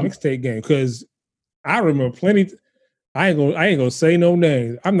game. Yeah, mixtape game. Because I remember plenty. I ain't gonna say no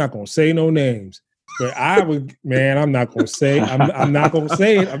names. I'm not gonna say no names. But I'm not gonna say. I'm not gonna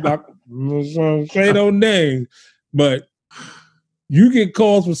say it. I'm not gonna say no names. But you get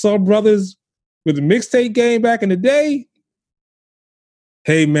calls from some brothers with the mixtape game back in the day.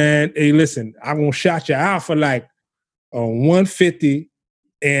 Hey man, hey listen, I'm gonna shout you out for like 150,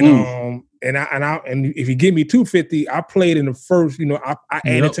 and if you give me 250, I played in the first. I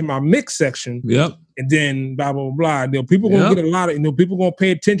added to my mix section. Yep. And then blah blah blah. People gonna get a lot of people gonna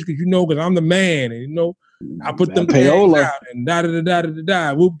pay attention because I'm the man, and I put them payola out and da da da da da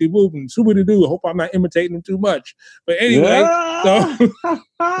da whoop de whoop and super do. I hope I'm not imitating them too much. But anyway,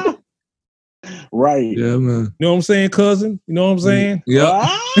 so right, yeah, man. You know what I'm saying, cousin? You know what I'm saying?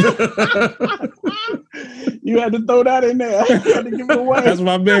 Yeah. You had to throw that in there. You had to give it away. That's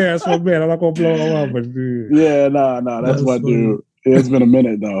my man. I'm not gonna blow him up, but dude. Yeah, no, that's my dude. It's been a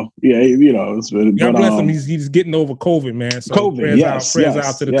minute though. Yeah, it's been. God bless him. He's getting over COVID, man. So COVID, prayers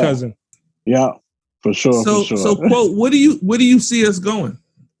out to the cousin. Yeah, for sure. So, quote, where do you see us going?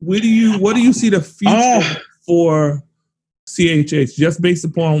 What do you see the future for CHH, just based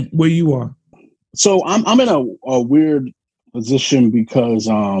upon where you are? So I'm in a weird position because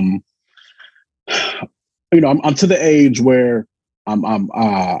I'm to the age where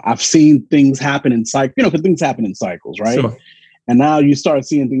I've seen things happen in cycles. Because things happen in cycles, right? Sure. And now you start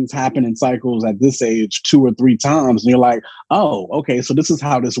seeing things happen in cycles at this age 2 or 3 times. And you're like, oh, okay, so this is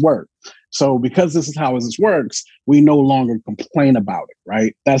how this works. So because this is how this works, we no longer complain about it,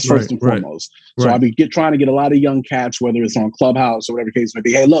 right? That's first and foremost. So I'll be trying to get a lot of young cats, whether it's on Clubhouse or whatever the case may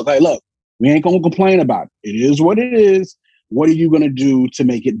be. Hey, look, we ain't going to complain about it. It is what it is. What are you going to do to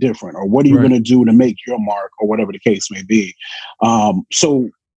make it different? Or what are you going to do to make your mark, or whatever the case may be? So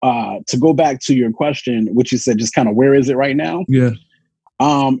to go back to your question, which you said just kind of where is it right now? Yeah.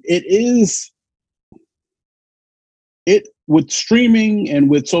 It with streaming and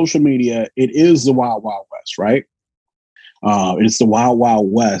with social media, it is the wild, wild west, right? It's the wild,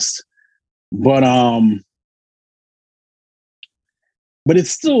 wild west. But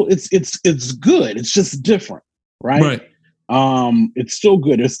it's still it's good. It's just different, right? Right. It's still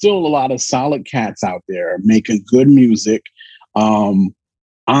good. There's still a lot of solid cats out there making good music.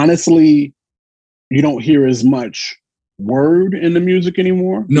 Honestly, you don't hear as much word in the music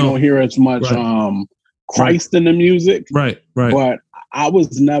anymore. No. You don't hear as much Christ in the music. Right. But I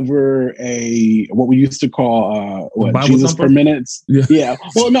was never what we used to call Jesus per minutes. Yeah.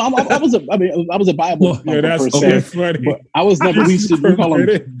 Well, no, I was a Bible thumper per se. Funny. But I was never. We call them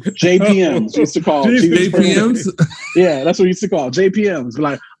JPMs. We used to call Jesus JPMs. Yeah, that's what we used to call JPMs. We're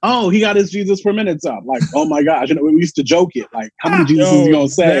like, oh, he got his Jesus per minutes up. Like, oh my gosh, we used to joke it. Like, how many Jesus is he gonna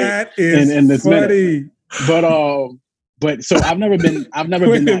say in this minute? But so I've never been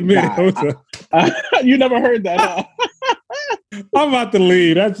that guy. You never heard that, huh? I'm about to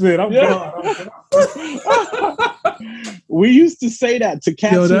leave. That's it. I'm gone. We used to say that to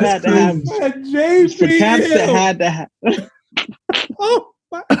cats who had to have for cats that had to have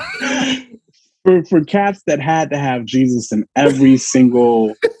for cats that had to have Jesus in every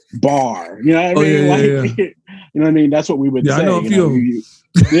single bar. You know what I mean? You know what I mean? That's what we would say. I know a few.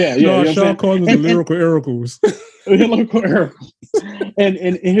 No, Sean calls them the lyrical oracles. Lyrical oracles.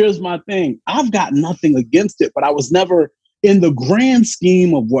 And here's my thing. I've got nothing against it, but I was never in the grand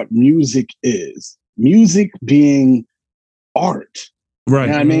scheme of what music is. Music being art. Right.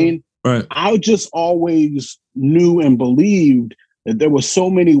 You know what I mean? Right. I just always knew and believed that there were so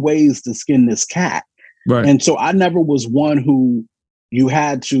many ways to skin this cat. Right. And so I never was one who you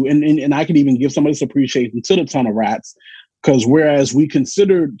had to, and I could even give some of this appreciation to the Ton of Rats, because whereas we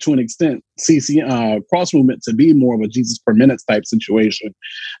considered to an extent cross movement to be more of a Jesus per minutes type situation,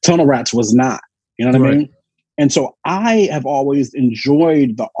 Ton of Rats was not. You know what I mean? And so I have always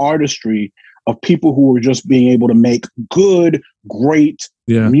enjoyed the artistry of people who were just being able to make good, great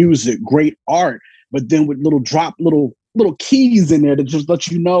music, great art, but then with little keys in there to just let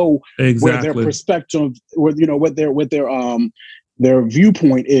you know where their perspective, what their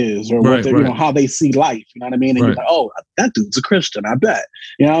viewpoint is, or what you know, how they see life. You know what I mean? And you're like, oh, that dude's a Christian, I bet.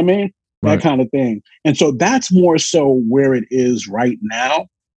 You know what I mean? That kind of thing. And so that's more so where it is right now.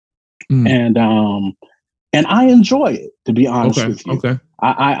 And I enjoy it, to be honest with you. Okay.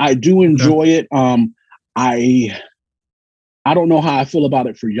 I do enjoy it. I don't know how I feel about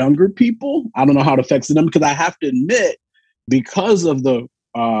it for younger people. I don't know how it affects them, because I have to admit, because of the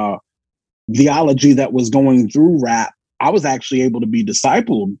theology that was going through rap, I was actually able to be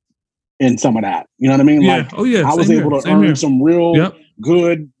discipled in some of that. You know what I mean? Yeah. I was able to earn some real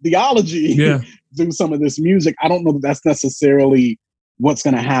good theology through some of this music. I don't know that that's necessarily what's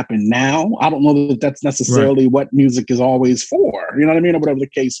going to happen now. I don't know that that's necessarily what music is always for, you know what I mean? Or whatever the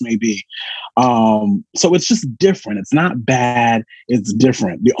case may be. So it's just different. It's not bad. It's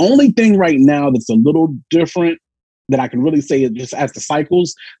different. The only thing right now that's a little different that I can really say, it just as the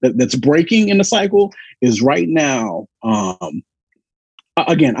cycles that's breaking in the cycle, is right now.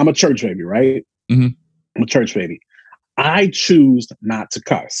 Again, I'm a church baby, right? Mm-hmm. I'm a church baby. I choose not to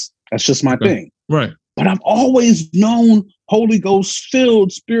cuss. That's just my thing. Right. But I've always known Holy Ghost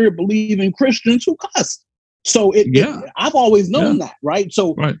filled, spirit believing Christians who cuss. So I've always known that, right?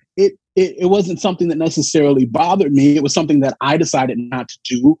 So it wasn't something that necessarily bothered me. It was something that I decided not to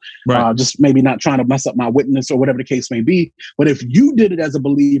do, just maybe not trying to mess up my witness or whatever the case may be. But if you did it as a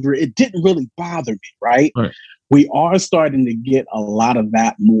believer, it didn't really bother me, right? We are starting to get a lot of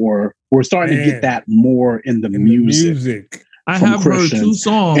that more. We're starting to get that more in the music. I have heard 2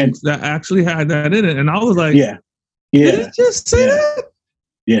 songs that actually had that in it, and I was like, did it just say that?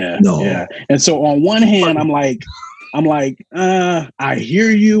 Yeah. And so on one hand, I'm like, I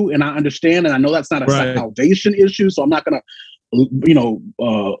hear you and I understand, and I know that's not a salvation issue, so I'm not gonna,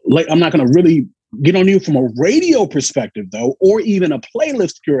 I'm not gonna really get on you from a radio perspective, though, or even a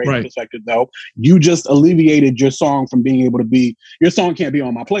playlist curator perspective, though. You just alleviated your song from being able to be. Your song can't be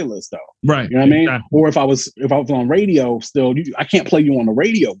on my playlist, though. Right. You know what I mean? Or if I was on radio, still, I can't play you on the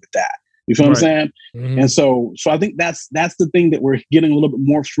radio with that. You feel what I'm saying? Mm-hmm. And so I think that's the thing that we're getting a little bit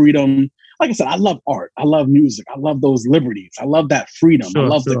more freedom. Like I said, I love art. I love music. I love those liberties. I love that freedom. I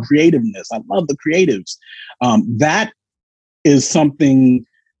love the creativeness. I love the creatives. That is something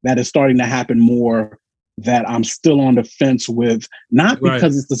that is starting to happen more, that I'm still on the fence with, not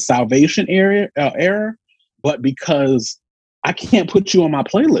because it's the salvation error, but because I can't put you on my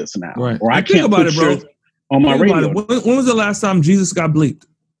playlist now. Right. Or I can't put you on my radio. When was the last time Jesus got bleeped?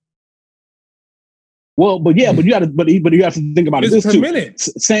 Well, but you have to think about it this too.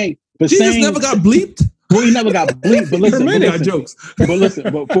 Saying Jesus never got bleeped. Well, he never got bleeped. But listen, jokes. But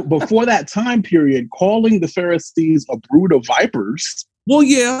listen, but before that time period, calling the Pharisees a brood of vipers,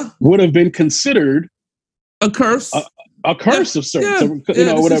 would have been considered a curse. A curse of sorts,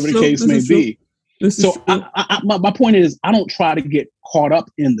 whatever the case may be. So my point is, I don't try to get caught up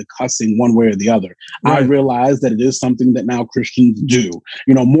in the cussing one way or the other. Right. I realize that it is something that now Christians do,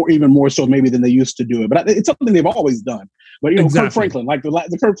 even more so maybe than they used to do it. But it's something they've always done. But, Kirk Franklin, like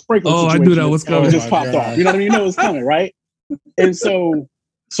the Kirk Franklin situation. I do know what's coming. Just popped off. You know what I mean? You know it's coming, right? And so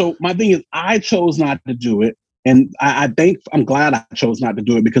my thing is, I chose not to do it. And I think I'm glad I chose not to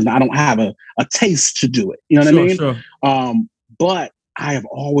do it, because I don't have a taste to do it. You know what I mean? Sure. But I have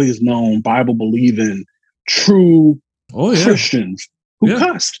always known Bible believing true Christians who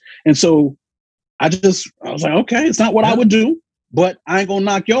cussed. And so I was like, okay, it's not what I would do, but I ain't gonna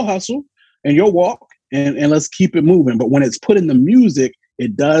knock your hustle and your walk, and let's keep it moving. But when it's put in the music,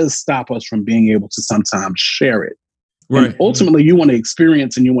 it does stop us from being able to sometimes share it. Right. And ultimately, you want to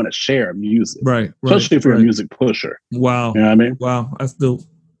experience and you want to share music. Right. Especially if you're a music pusher. Wow. You know what I mean? Wow. That's dope.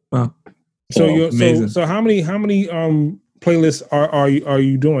 Wow. So how many playlists are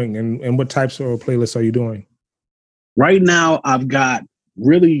you doing, and what types of playlists are you doing? Right now, I've got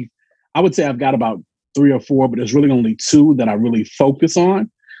I would say I've got about 3 or 4, but there's really only 2 that I really focus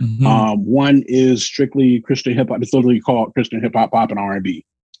on. Mm-hmm. One is strictly Christian hip hop. It's literally called Christian hip hop, pop, and R&B,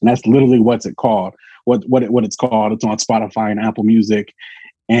 and that's literally what's it called. What it's called. It's on Spotify and Apple Music,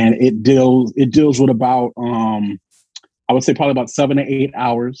 and it deals with about I would say probably about 7 to 8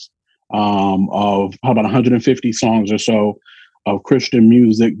 hours of about 150 songs or so of Christian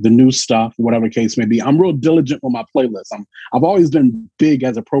music, the new stuff, whatever case may be. I'm real diligent with my playlist. I've always been big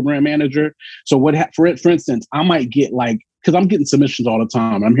as a program manager. So for instance, I might get because I'm getting submissions all the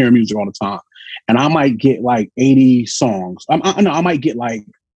time. I'm hearing music all the time, and I might get 80 songs. I might get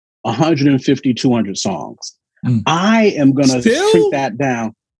 150, 200 songs. I am going to shrink that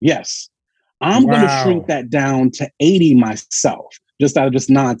down. Yes. I'm going to shrink that down to 80 myself, just out of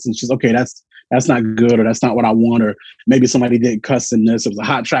just nonsense. Just, okay, that's not good, or that's not what I want, or maybe somebody did cuss in this. It was a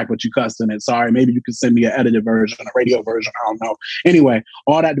hot track, but you cussed in it. Sorry, maybe you could send me an edited version, a radio version. I don't know. Anyway,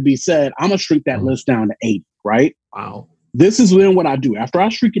 all that to be said, I'm going to shrink that list down to 80, right? Wow. This is then what I do. After I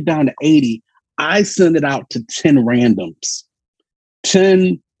shrink it down to 80, I send it out to 10 randoms.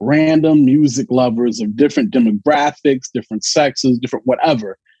 10 random music lovers of different demographics, different sexes, different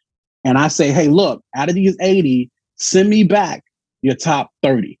whatever. And I say, hey, look, out of these 80, send me back your top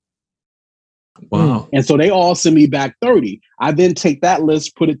 30. Wow. And so they all send me back 30. I then take that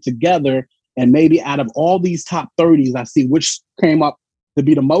list, put it together, and maybe out of all these top 30s, I see which came up to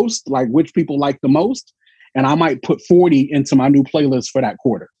be the most, which people like the most. And I might put 40 into my new playlist for that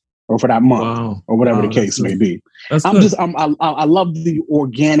quarter or for that month or whatever the case may be. I love the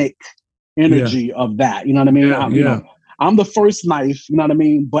organic energy of that. You know what I mean? I'm the first knife, you know what I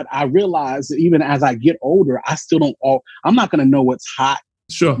mean? But I realize that even as I get older, I'm not going to know what's hot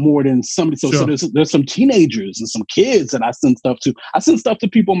more than somebody. So there's some teenagers and some kids that I send stuff to. I send stuff to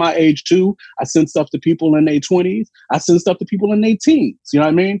people my age too. I send stuff to people in their 20s. I send stuff to people in their teens. You know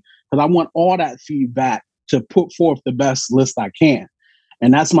what I mean? Because I want all that feedback to put forth the best list I can.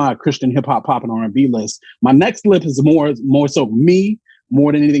 And that's my Christian hip hop, pop, and R&B list. My next list is more so me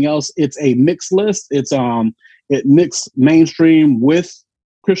more than anything else. It's a mixed list. It mixed mainstream with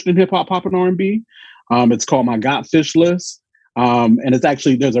Christian hip hop, pop, and R&B. It's called my Got Fish list. And it's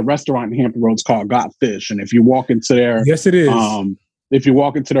actually, there's a restaurant in Hampton Roads called Got Fish. And if you walk into their, yes, it is. If you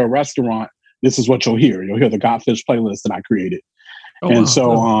walk into their restaurant, this is what you'll hear. You'll hear the Got Fish playlist that I created.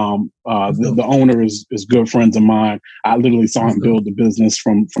 The owner is good friends of mine. I literally saw him build the business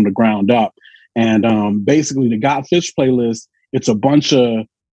from the ground up. And basically the Got Fish playlist, it's a bunch of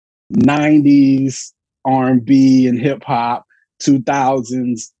 90s R&B and hip hop,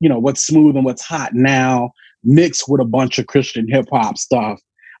 2000s, what's smooth and what's hot now, mixed with a bunch of Christian hip hop stuff,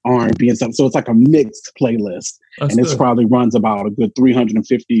 R&B and stuff. So it's like a mixed playlist. That's and it probably runs about a good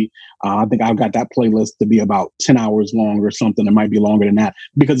 350. I think I've got that playlist to be about 10 hours long or something. It might be longer than that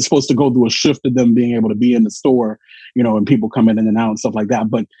because it's supposed to go through a shift of them being able to be in the store, and people coming in and out and stuff like that.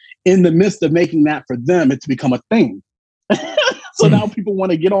 But in the midst of making that for them, it's become a thing. So now people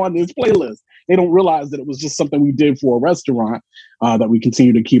want to get on this playlist. They don't realize that it was just something we did for a restaurant that we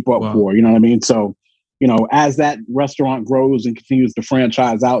continue to keep up for. You know what I mean? So, as that restaurant grows and continues to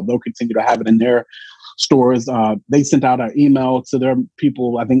franchise out, they'll continue to have it in their stores. They sent out an email to their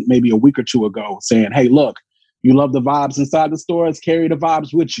people, I think maybe a week or two ago, saying, hey, look, you love the vibes inside the stores, carry the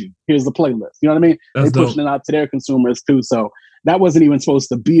vibes with you. Here's the playlist. You know what I mean? They're pushing it out to their consumers too. So that wasn't even supposed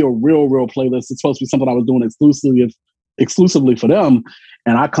to be a real playlist. It's supposed to be something I was doing exclusively for them.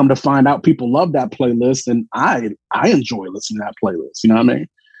 And I come to find out people love that playlist, and I enjoy listening to that playlist. You know what I mean?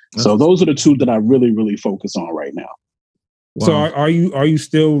 So those are the two that I really, really focus on right now. Wow. So are you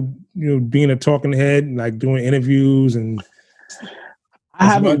still being a talking head, like doing interviews? And I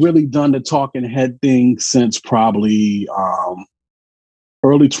haven't really done the talking head thing since probably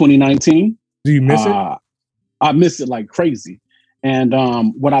early 2019. Do you miss it? I miss it like crazy. And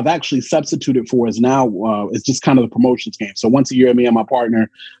what I've actually substituted for is now it's just kind of the promotions game. So once a year, me and my partner,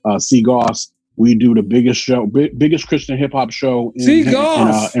 C. Goss, we do the biggest Christian hip hop show in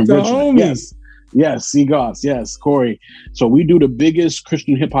Richmond. Yes, C. Goss, yes, Corey. So we do the biggest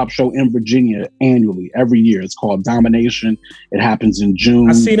Christian hip hop show in Virginia annually, every year. It's called Domination. It happens in June.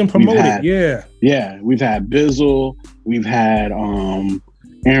 I see them promote it. Yeah. We've had Bizzle. We've had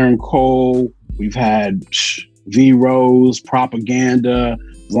Aaron Cole. We've had V Rose, Propaganda,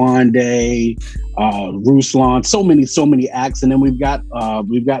 Wande, Ruslan, so many acts, and then we've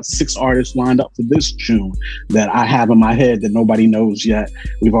got 6 artists lined up for this June that I have in my head that nobody knows yet.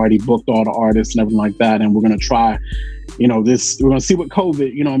 We've already booked all the artists and everything like that, and we're gonna try. We're gonna see what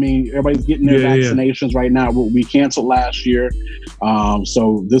COVID. You know what I mean? Everybody's getting their vaccinations right now. We canceled last year,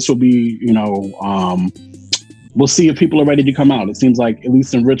 so this will be we'll see if people are ready to come out. It seems like, at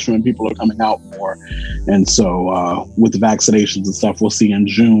least in Richmond, people are coming out more. And so with the vaccinations and stuff, we'll see in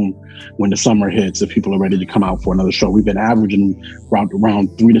June when the summer hits if people are ready to come out for another show. We've been averaging around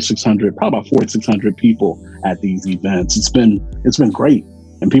 300 to 600, probably about 400 to 600 people at these events. It's been great.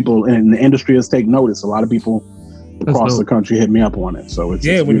 And people in the industry has taken notice. A lot of people across the country hit me up on it. So it's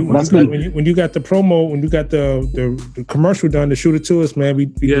when you got the promo, when you got the commercial done to shoot it to us, man, we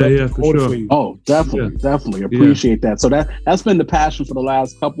for sure. For you. Oh, definitely appreciate that. So that's been the passion for the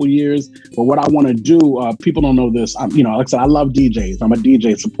last couple of years. But what I want to do, people don't know this. Like I said, I love DJs. I'm a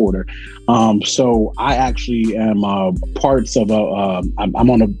DJ supporter. So I actually am parts of I'm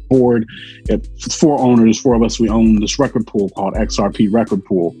on a board. It's 4 owners. 4 of us. We own this record pool called XRP Record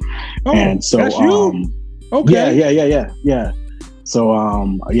Pool. Oh, and so that's you? Okay. Yeah. So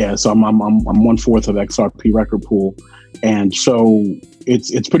I'm 1/4 of XRP Record Pool, and so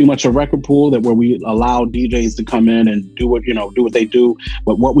it's pretty much a record pool where we allow DJs to come in and do what they do.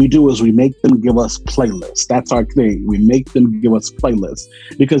 But what we do is we make them give us playlists. That's our thing. We make them give us playlists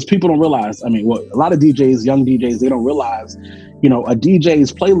because people don't realize. A lot of DJs, young DJs, they don't realize. A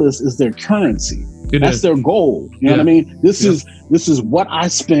DJ's playlist is their currency. That's their goal. You know what I mean? This is what I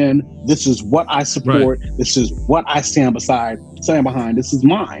spend. This is what I support. Right. This is what I stand behind. This is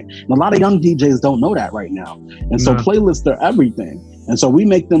mine. And a lot of young DJs don't know that right now. And so playlists are everything. And so we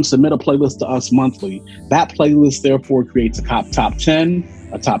make them submit a playlist to us monthly. That playlist therefore creates a top 10,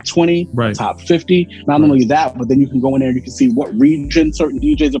 a top 20, top 50. Not only that, but then you can go in there and you can see what region certain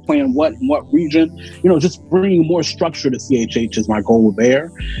DJs are playing what in what region. Just bringing more structure to CHH is my goal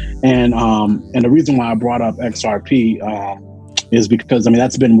there. And the reason why I brought up XRP is because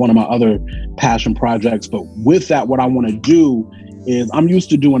that's been one of my other passion projects. But with that, what I want to do is I've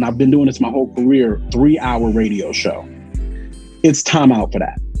been doing this my whole career, 3-hour radio show. It's time out for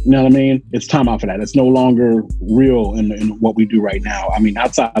that. You know what I mean? It's time out for that. It's no longer real in what we do right now.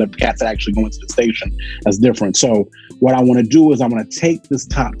 Outside of cats that actually go into the station, that's different. So what I want to do is I want to take this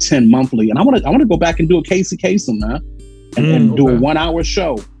top 10 monthly, and I want to go back and do a Casey Kasem, man, and do a 1-hour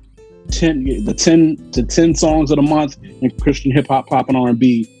show. 10 to 10 songs of the month in Christian hip hop, pop, and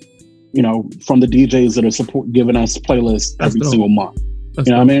R&B. From the DJs that are giving us playlists every single month. What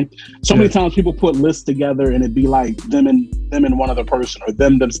I mean? So many times people put lists together and it'd be like them and one other person, or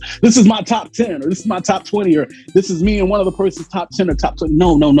them. This is my top 10, or this is my top 20, or this is me and one other person's top 10 or top 20.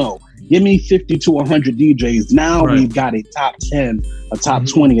 No. Give me 50 to 100 DJs. Now we've got a top 10, a top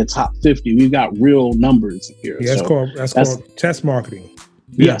 20, a top 50. We've got real numbers here. Yeah, that's called test marketing.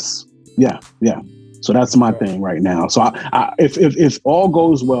 Yes. Yeah. So that's my thing right now. So if all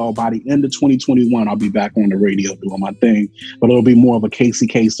goes well, by the end of 2021, I'll be back on the radio doing my thing. But it'll be more of a Casey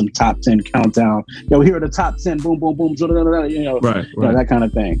Kasem top 10 countdown. Here are the top 10, boom, boom, boom, that kind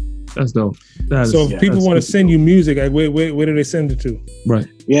of thing. That's dope. If people want to send you music, where do they send it to? Right.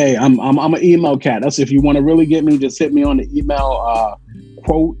 Yeah, I'm an email cat. That's if you want to really get me, just hit me on the email.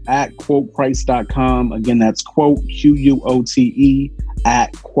 quote at quotechrist.com. Again, that's quote QUOTE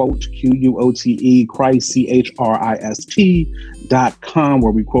at quote QUOTE Christ CHRIST.com,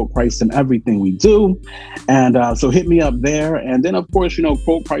 where we quote Christ in everything we do. And so hit me up there. And then, of course,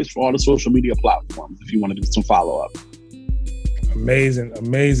 quote Christ for all the social media platforms if you want to do some follow up.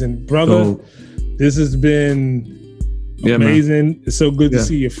 Amazing, brother. This has been amazing. Man. It's so good to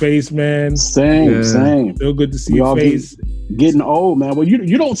see your face, man. Same. So good to see your face. Getting old, man. Well,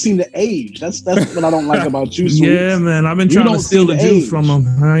 you don't seem to age. That's what I don't like about you, Sweets. Yeah, man. I've been trying to steal the juice from him.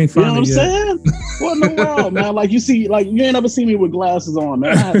 I ain't finding it. You know what I'm saying? What in the world, man? Like you ain't never seen me with glasses on,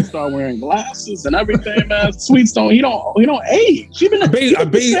 man. I had to start wearing glasses and everything, man. Sweets he don't age. I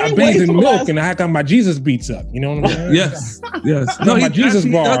bathe in milk and I got my Jesus beats up. You know what I'm saying? Yes. No, my Jesus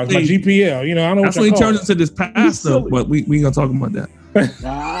bars, my GPL. I don't know. That's what he turns into this pastor, but we ain't gonna talk about that.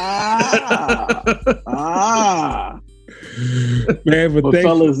 Man, but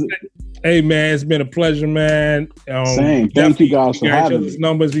fellas, hey man, it's been a pleasure, man. Same. Thank you guys for having me.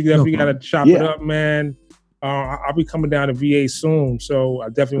 Numbers, we definitely gotta chop it up, man. I'll be coming down to VA soon, so I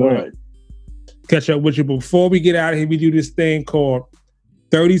definitely want to catch up with you. Before we get out of here, we do this thing called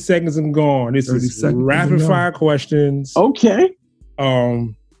 30 Seconds and Gone. This is rapid fire questions. Okay. I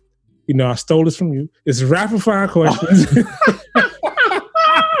stole this from you. It's rapid fire questions.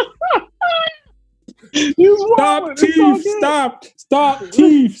 Stop, Steve,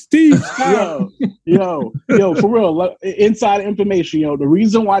 stop. Yo, for real, inside information, the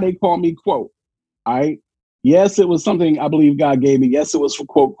reason why they call me quote, all right? Yes, it was something I believe God gave me. Yes, it was for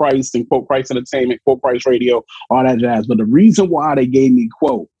quote Christ and quote Christ Entertainment, quote Christ Radio, all that jazz. But the reason why they gave me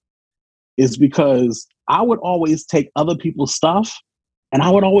quote is because I would always take other people's stuff and I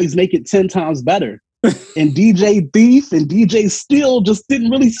would always make it 10 times better. And DJ Thief and DJ Steele just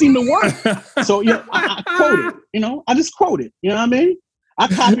didn't really seem to work. So I quoted, I just quoted, you know what I mean? I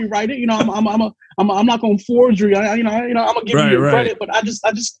copyright it, I'm not gonna forgery, I'm gonna give you your credit, but I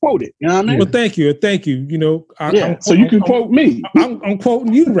just quote it, you know what I mean? Well, thank you. So you can quote me. I'm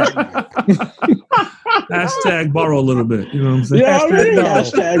quoting you right now. Hashtag borrow a little bit, you know what I'm saying? Yeah,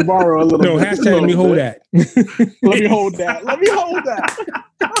 hashtag borrow a little bit. No, hashtag let me hold that. Let me hold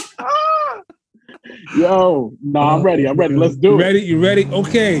that. Yo, I'm ready. Let's do it. You ready?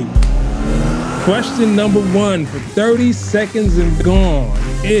 Okay. Question number 1 for 30 seconds and gone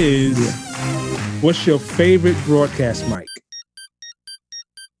is, what's your favorite broadcast mic?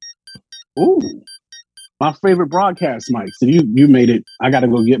 Ooh, my favorite broadcast mics. So you made it. I got to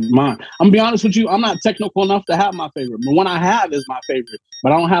go get mine. I'm gonna be honest with you. I'm not technical enough to have my favorite. The one I have is my favorite,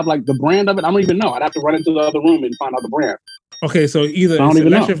 but I don't have like the brand of it. I don't even know. I'd have to run into the other room and find out the brand. Okay, so either it's an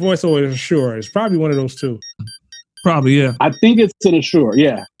Electric Voice or it's Shure. It's probably one of those two. Probably, yeah. I think it's an Shure.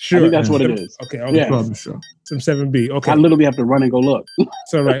 Yeah, sure. I think that's what it is. Okay, yeah. Probably sure. Some 7B. Okay, I literally have to run and go look.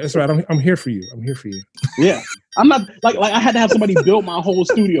 It's all right. I'm here for you. Yeah, I'm not like I had to have somebody build my whole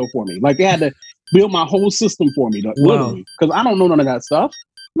studio for me. Like they had to build my whole system for me, literally, because I don't know none of that stuff.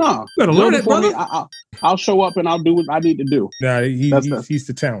 No, you gotta learn it, brother. I'll show up and I'll do what I need to do. Nah, he's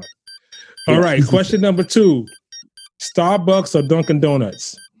the talent. All right, question number 2. Starbucks or Dunkin'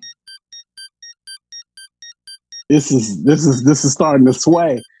 Donuts? This is starting to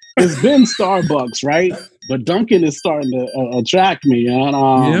sway. It's been Starbucks, right? But Dunkin' is starting to attract me. And,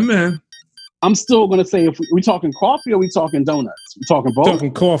 yeah, man. I'm still gonna say, if we talking coffee or we talking donuts? We talking both?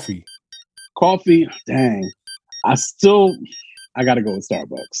 Talking coffee. Coffee. Dang. I gotta go with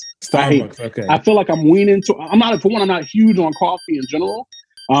Starbucks. Okay. I feel like I'm weaning to. I'm not huge on coffee in general.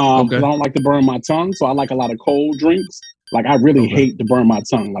 Because I don't like to burn my tongue, so I like a lot of cold drinks. Like I really hate to burn my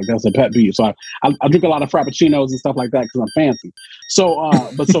tongue. Like that's a pet peeve. So I drink a lot of frappuccinos and stuff like that because I'm fancy. So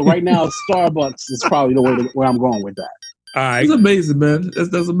so right now Starbucks is probably the way where I'm going with that. All right, that's amazing, man.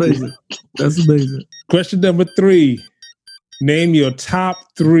 That's amazing. That's amazing. Question number 3: name your top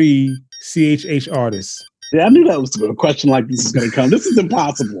 3 CHH artists. Yeah, I knew that was a question like this is going to come. This is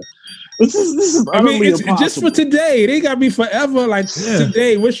impossible. This is. I mean, it's impossible. Just for today. They got to be forever. Like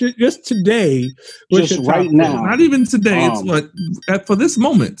today. Just today? Just right now. Not even today. It's for this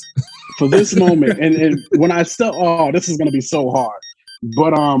moment. For this moment, and when I still, this is going to be so hard.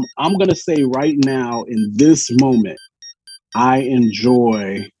 But I'm going to say right now in this moment, I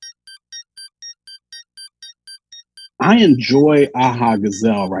enjoy Aha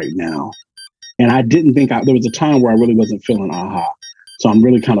Gazelle right now, and I didn't think there was a time where I really wasn't feeling Aha. So I'm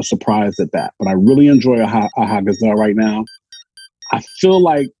really kind of surprised at that. But I really enjoy Aha Gazelle right now. I feel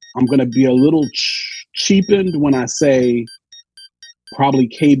like I'm going to be a little cheapened when I say probably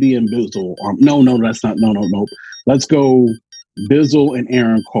KB and Bizzle. No, that's not. No. Let's go Bizzle and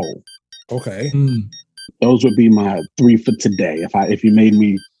Aaron Cole. Okay. Those would be my 3 for today. If you made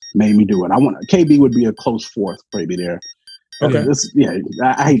me do it, KB would be a close fourth, maybe there. Okay.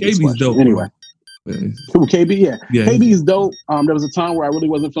 I hate this question. Dope, anyway. KB, yeah. KB is dope. There was a time where I really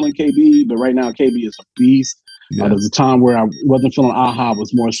wasn't feeling KB, but right now KB is a beast. Yeah. There was a time where I wasn't feeling Aha,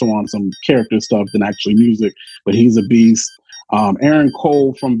 was more so on some character stuff than actually music, but he's a beast. Aaron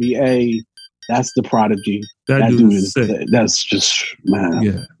Cole from VA, that's the prodigy. That dude is sick. That's just,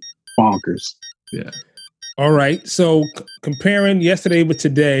 man, bonkers. Yeah. All right. So comparing yesterday with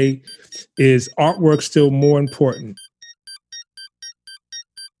today, is artwork still more important?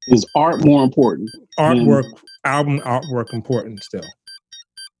 Is art more important? Album artwork important still?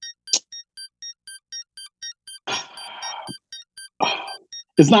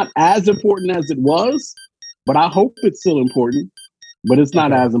 It's not as important as it was, but I hope it's still important. But it's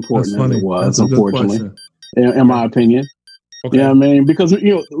not as important as it was, unfortunately, in my opinion. Okay. Yeah, I mean, because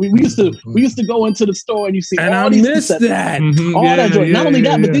we used to go into the store and you see and all I these missed that. Mm-hmm. All that joy. Not only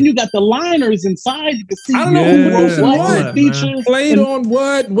that, but then you got the liners inside. You can see I don't know who wrote what, features, played on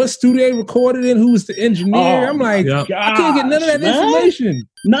what studio recorded in, who was the engineer. I'm like, I can't get none of that information.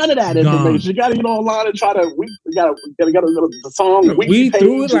 None of that information. You got to get online and try to. We got to go to the song. We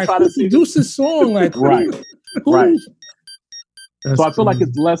threw it like produce a song like right. That's so I feel like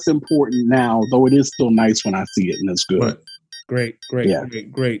it's less important now, though it is still nice when I see it, and it's good. Right.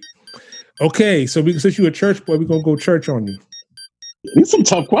 Great. Okay, so since you're a church boy, we're gonna go church on you. These some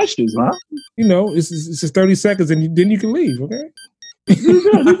tough questions, huh? It's just 30 seconds, and then you can leave. Okay. You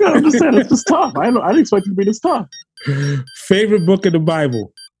gotta understand it's just tough. I didn't expect it to be this tough. Favorite book of the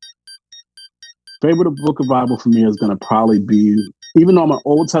Bible. Favorite book of the Bible for me is gonna probably be, even though I'm an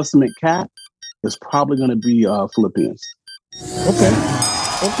Old Testament cat, it's probably gonna be Philippians. Okay.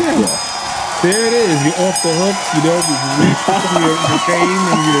 Yeah. There it is. You're off the hook. You reach your pain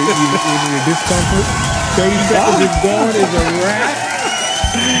and your discomfort. 30 seconds is gone is a wrap.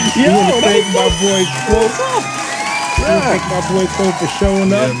 We want to thank my boy Quote. Thank my boy Quote for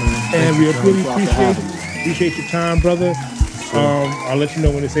showing up, and we really appreciate your time, brother. I'll let you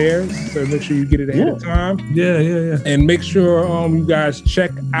know when this airs, so make sure you get it ahead of time. Yeah. And make sure you guys check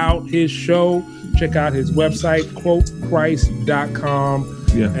out his show. Check out his website, quotechrist.com.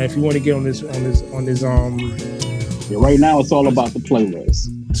 Yeah. And if you want to get on this right now it's all about the playlist.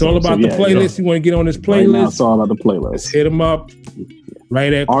 It's all about the playlist. You want to get on this playlist? Right now it's all about the playlist. Let's hit him up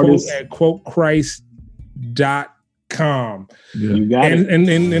right at quotechrist.com. Yeah. You got it.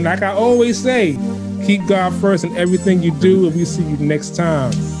 And like I always say, keep God first in everything you do, and we see you next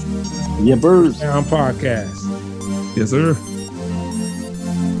time. Yeah, birds. On podcast. Yes, sir.